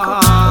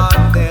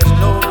heart, there's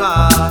no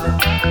God.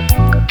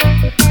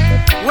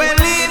 Well,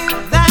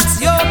 if that's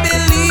your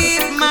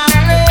belief, my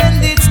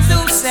friend, it's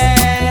too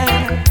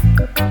sad.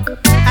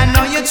 I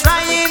know you're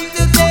trying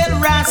to get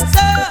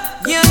Rasta,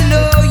 you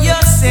know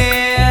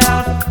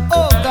yourself.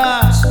 Oh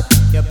gosh,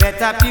 you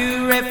better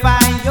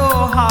purify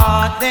your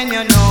heart, then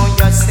you know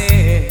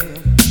yourself.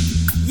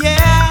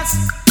 Yes,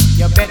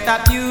 you better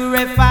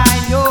purify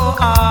your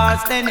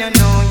heart, then you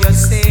know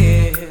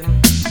yourself.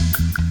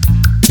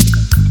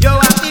 You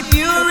have to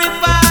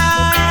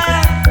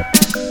purify,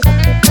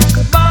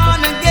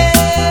 born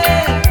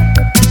again,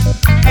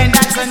 and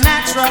that's a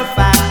natural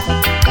fact.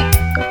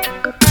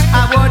 I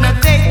wanna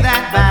take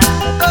that back.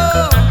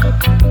 Oh,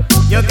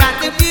 you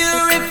got to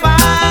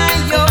purify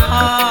your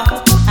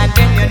heart, and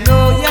then you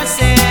know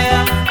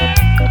yourself.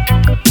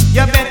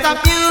 You better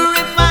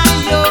purify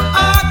your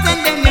heart, and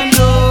then you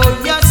know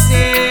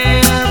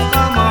yourself.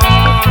 Come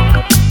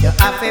on, you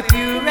have to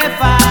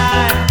purify.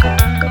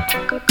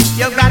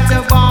 You got to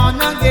born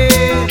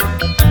again,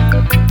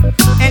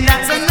 and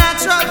that's a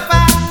natural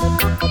fact.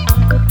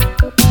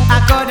 I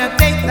gotta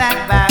take that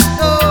back.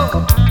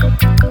 Oh,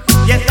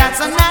 yes, that's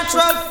a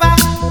natural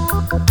fact.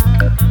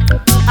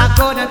 I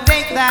gotta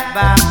take that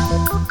back.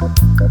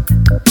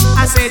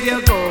 I said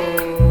you're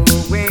going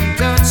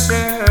to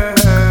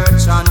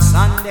church on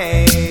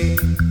Sunday,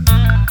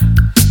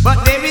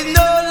 but there is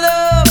no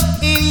love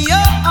in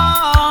your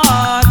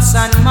hearts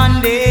on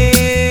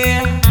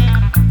Monday.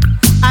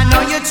 I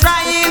know you're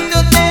trying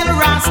to tell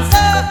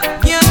Rasta,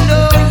 you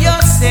know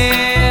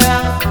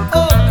yourself.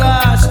 Oh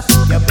gosh,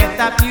 you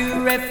better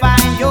purify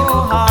your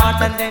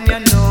heart, and then you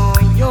know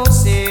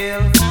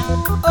yourself.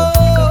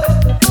 Oh,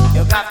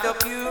 you got to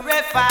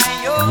purify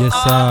your Yes,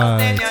 heart,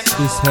 then you I. know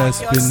This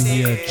has been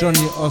here.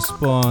 Johnny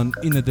Osborne,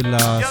 Inna de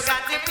Last,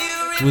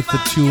 with the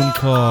tune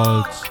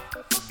called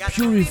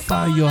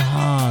Purify Your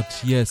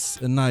Heart. Yes,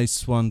 a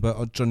nice one by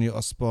Johnny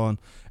Osborne.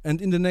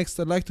 And in the next,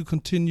 I'd like to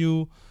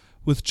continue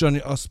with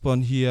Johnny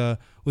Osborne here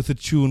with a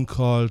tune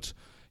called,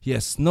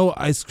 yes, No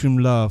Ice Cream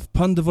Love,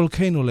 Pon the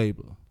Volcano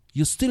label.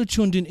 You're still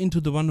tuned in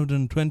into the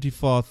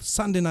 124th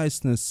Sunday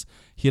Niceness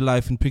here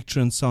live in picture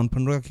and sound,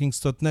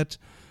 PandoraKings.net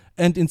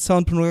and in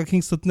sound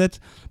PandoraKings.net,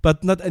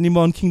 but not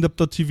anymore on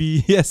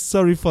KingDub.tv. Yes,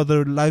 sorry for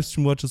the live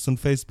stream watchers on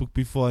Facebook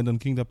before and on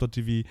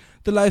KingDub.tv.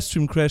 The live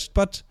stream crashed,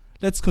 but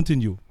let's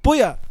continue.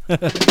 Booyah!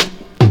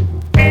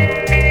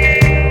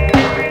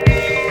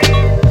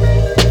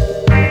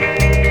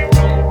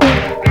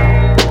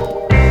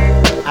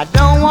 I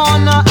don't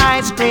want no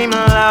ice cream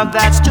love,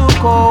 that's too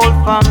cold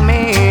for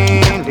me,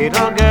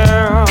 little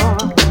girl.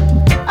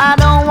 I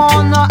don't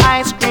want no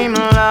ice cream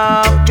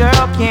love,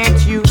 girl,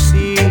 can't you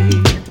see?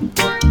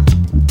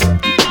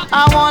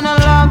 I want a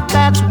love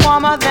that's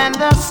warmer than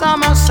the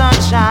summer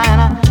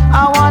sunshine.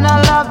 I want a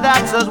love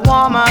that's as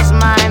warm as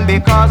mine,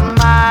 because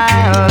my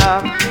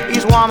love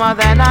is warmer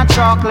than a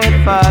chocolate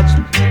fudge.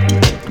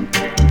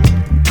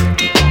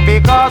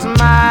 Because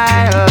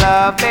my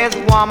love is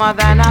warmer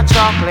than a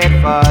chocolate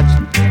fudge.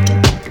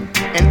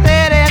 And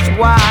that is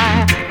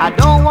why I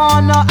don't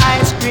want no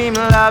ice cream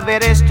love,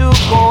 it is too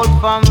cold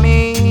for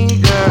me,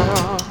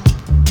 girl.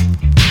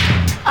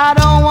 I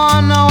don't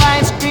want no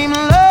ice cream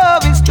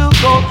love, it's too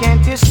cold,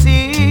 can't you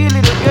see,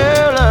 little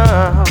girl?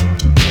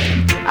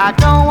 I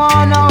don't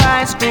want no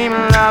ice cream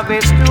love,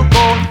 it's too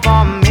cold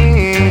for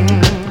me.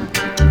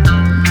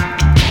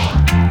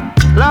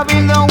 Love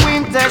in the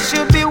winter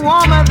should be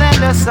warmer than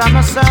the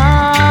summer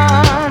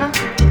sun.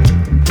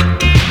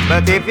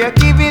 But if you're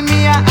giving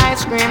me an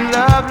ice cream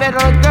love,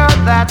 little girl,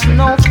 that's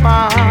no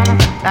fun.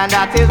 And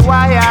that is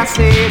why I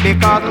say,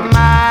 because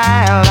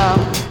my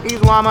love is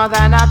warmer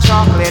than a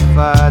chocolate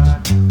fudge.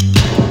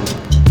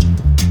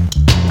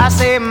 I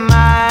say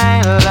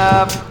my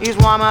love is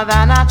warmer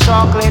than a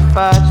chocolate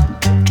fudge.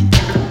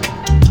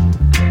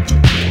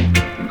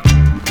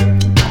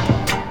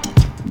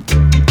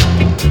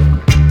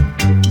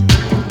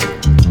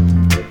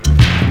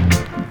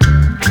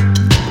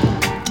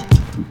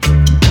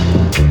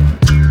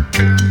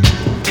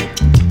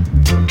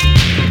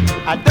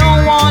 I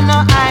don't want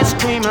no ice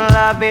cream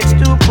love, it's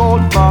too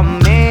cold for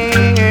me.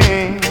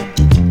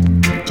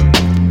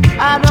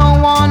 I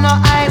don't want no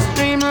ice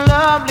cream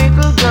love,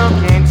 little girl,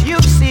 can't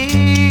you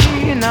see?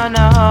 No,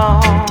 no.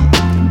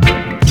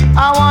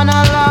 I want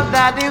a love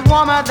that is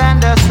warmer than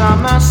the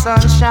summer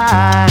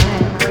sunshine.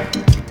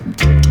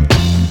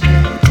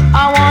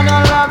 I want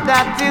a love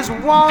that is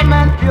warm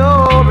and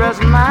pure as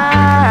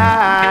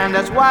mine.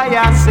 That's why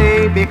I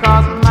say,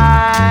 because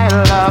my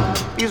love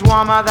is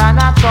warmer than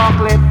a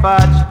chocolate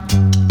fudge.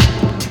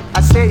 I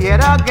say it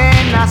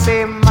again, I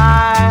say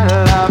my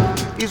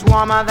love is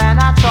warmer than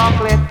a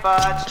chocolate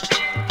fudge.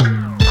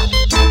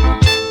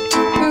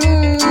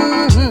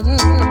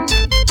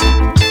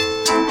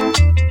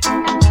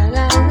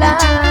 La la la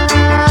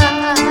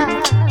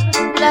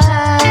la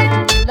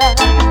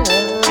la.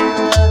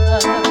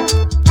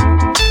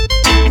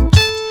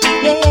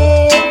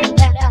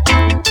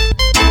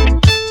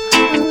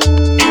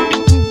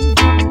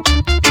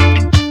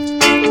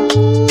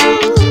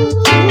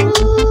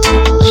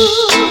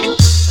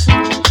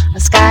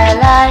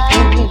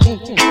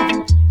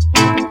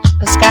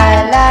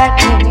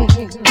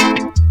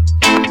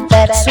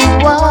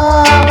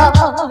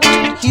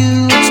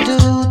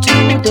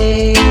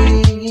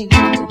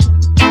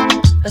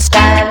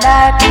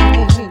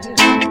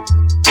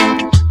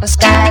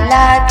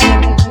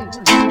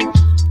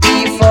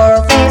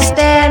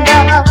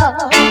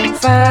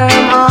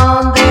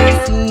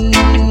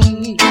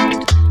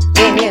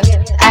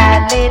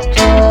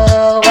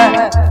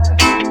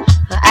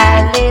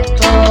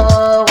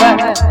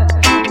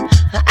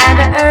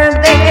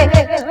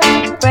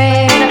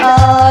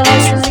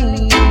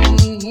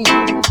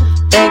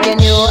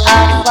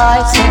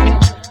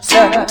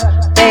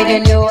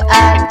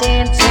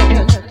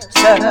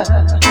 sir,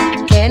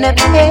 can it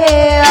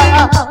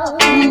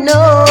help?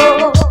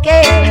 No,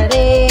 can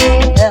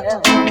it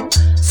help?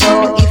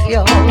 So if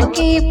you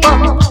keep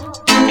on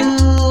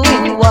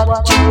doing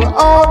what you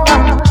are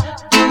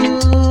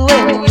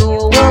doing, you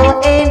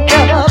will end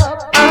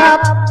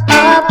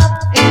up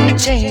in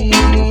chains.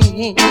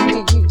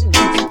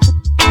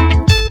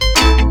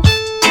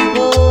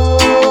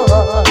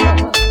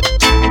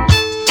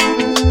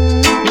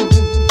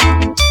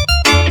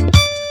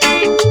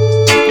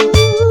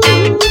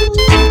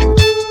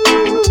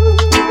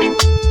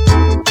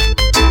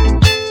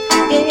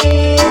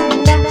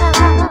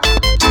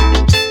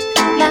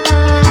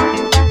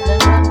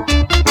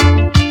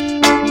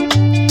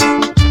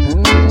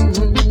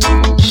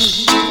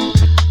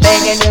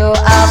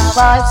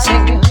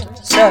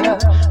 Sir,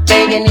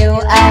 begging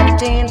you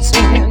acting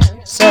sweet,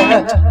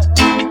 sir,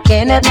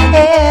 can it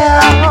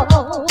help?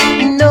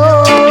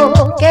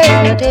 No,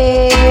 can it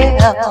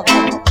help?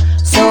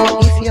 So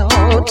if you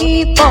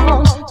keep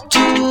on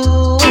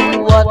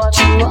doing what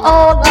you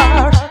all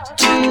are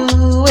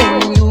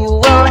doing, you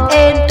will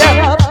end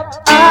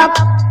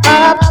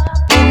up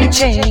in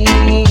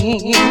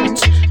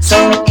chains.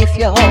 So if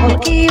you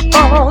keep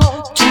on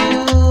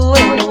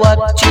doing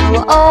what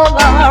you all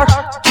are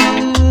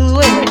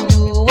doing,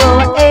 you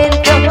will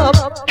end up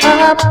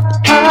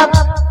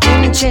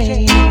in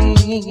chains.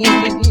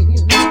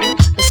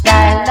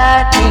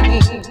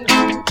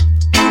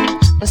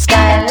 The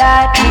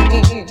skylight,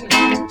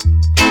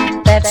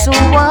 that's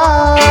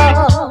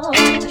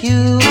what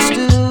used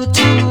to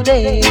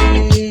today.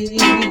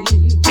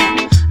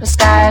 The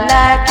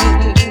skylight.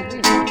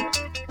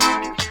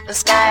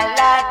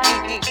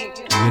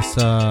 Yes,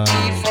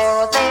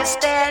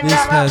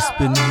 this has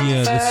been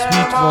here, the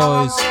sweet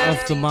voice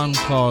of the man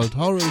called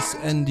Horace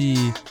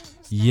Andy.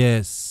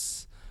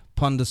 Yes,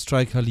 upon the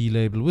Strike Ali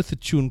label with a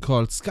tune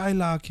called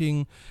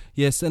Skylarking.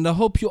 Yes, and I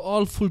hope you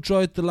all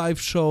enjoyed the live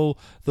show,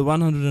 the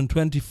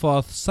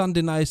 124th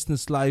Sunday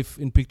Niceness live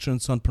in Picture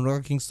and Sound on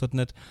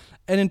RockerKings.net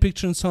and in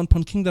Picture and Sound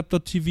on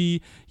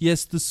KingDub.tv.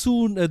 Yes, the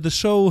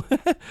show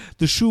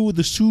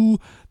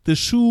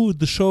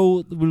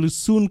will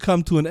soon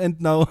come to an end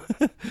now.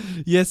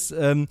 Yes,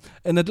 and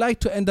I'd like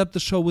to end up the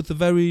show with a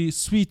very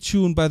sweet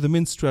tune by the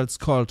Minstrels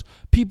called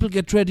People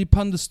Get Ready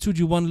upon the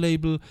Studio One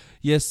label.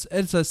 Yes,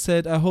 as I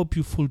said, I hope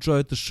you've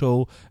enjoyed the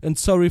show, and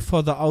sorry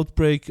for the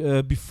outbreak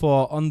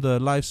before on the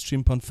live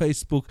stream on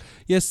Facebook.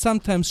 Yes,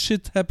 sometimes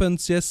shit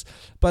happens, yes,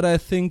 but I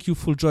think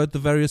you've enjoyed the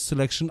various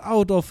selection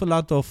out of a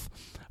lot of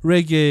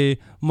reggae,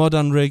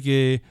 modern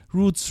reggae,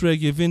 roots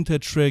reggae,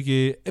 vintage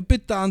reggae, a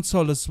bit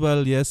dancehall as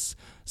well, yes.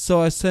 So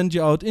I send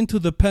you out into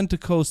the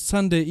Pentecost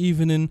Sunday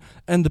evening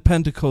and the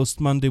Pentecost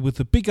Monday with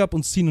a big up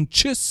und Scene und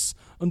Tschüss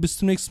und bis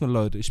zum nächsten Mal,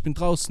 Leute. Ich bin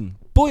draußen.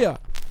 Boja!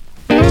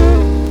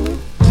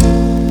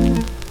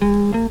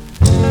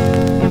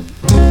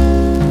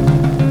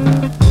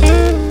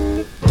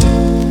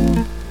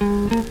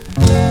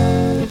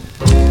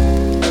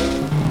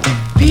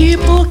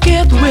 People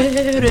get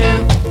ready,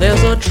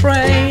 there's a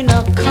train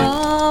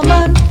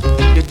a-comin'.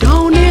 You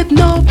don't need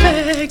no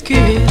baggage,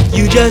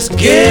 you just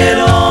get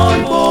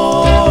on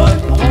board.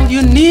 All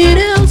you need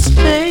is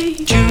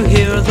faith to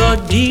hear the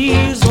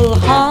diesel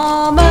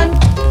humming.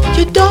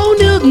 You don't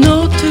need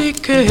no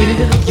ticket,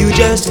 you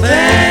just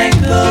thank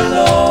the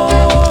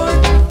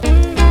Lord.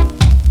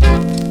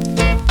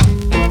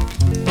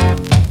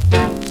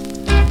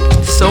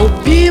 So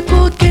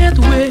people get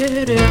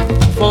ready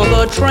for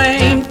the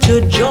train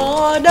to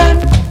Jordan,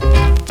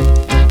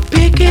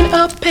 picking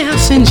up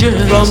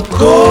passengers from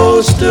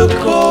coast to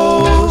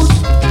coast.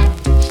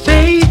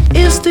 Faith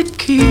is the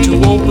key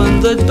to open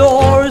the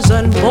doors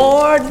and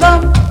board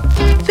them.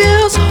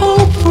 There's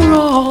hope for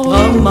all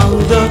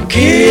among the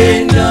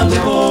kingdom's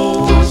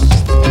host.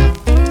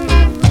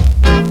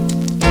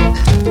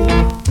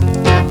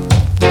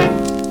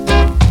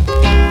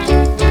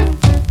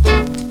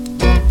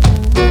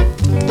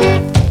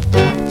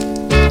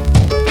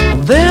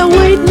 There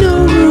ain't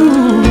no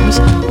rooms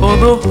for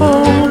the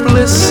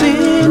hopeless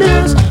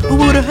sinners who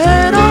would have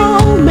had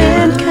all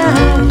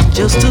mankind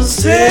just to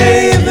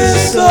save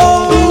his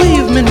soul.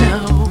 Believe me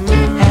now,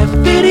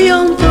 have pity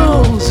on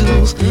those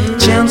whose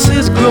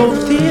chances grow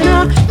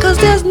thinner, 'cause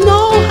there's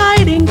no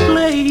hiding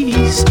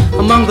place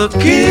among the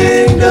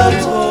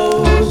kingdom's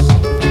host.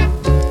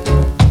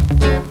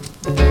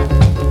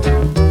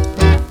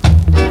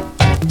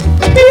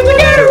 People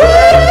get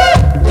ready,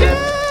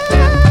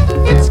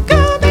 yeah, it's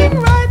coming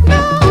right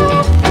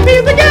now.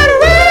 People get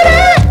ready,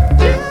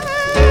 yeah,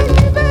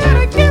 you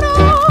better get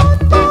on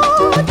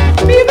board.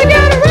 People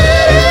get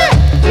ready,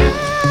 yeah,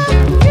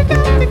 you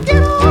got to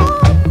get on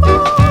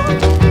board.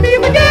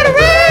 People get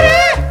ready,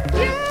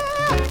 yeah,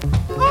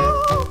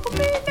 oh, for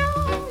me now,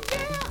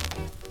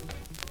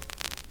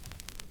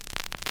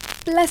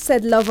 yeah.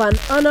 Blessed love and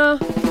honor.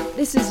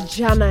 This is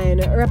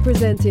Janine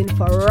representing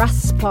for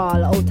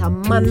Raspal out of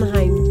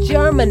Mannheim,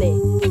 Germany.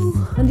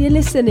 And you're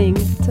listening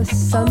to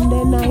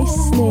Sunday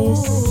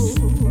Niceness.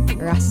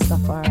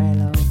 Rastafari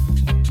love.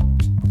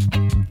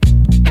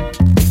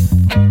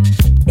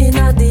 In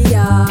the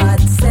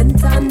yard,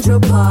 St. Andrew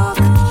Park.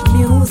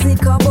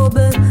 music up.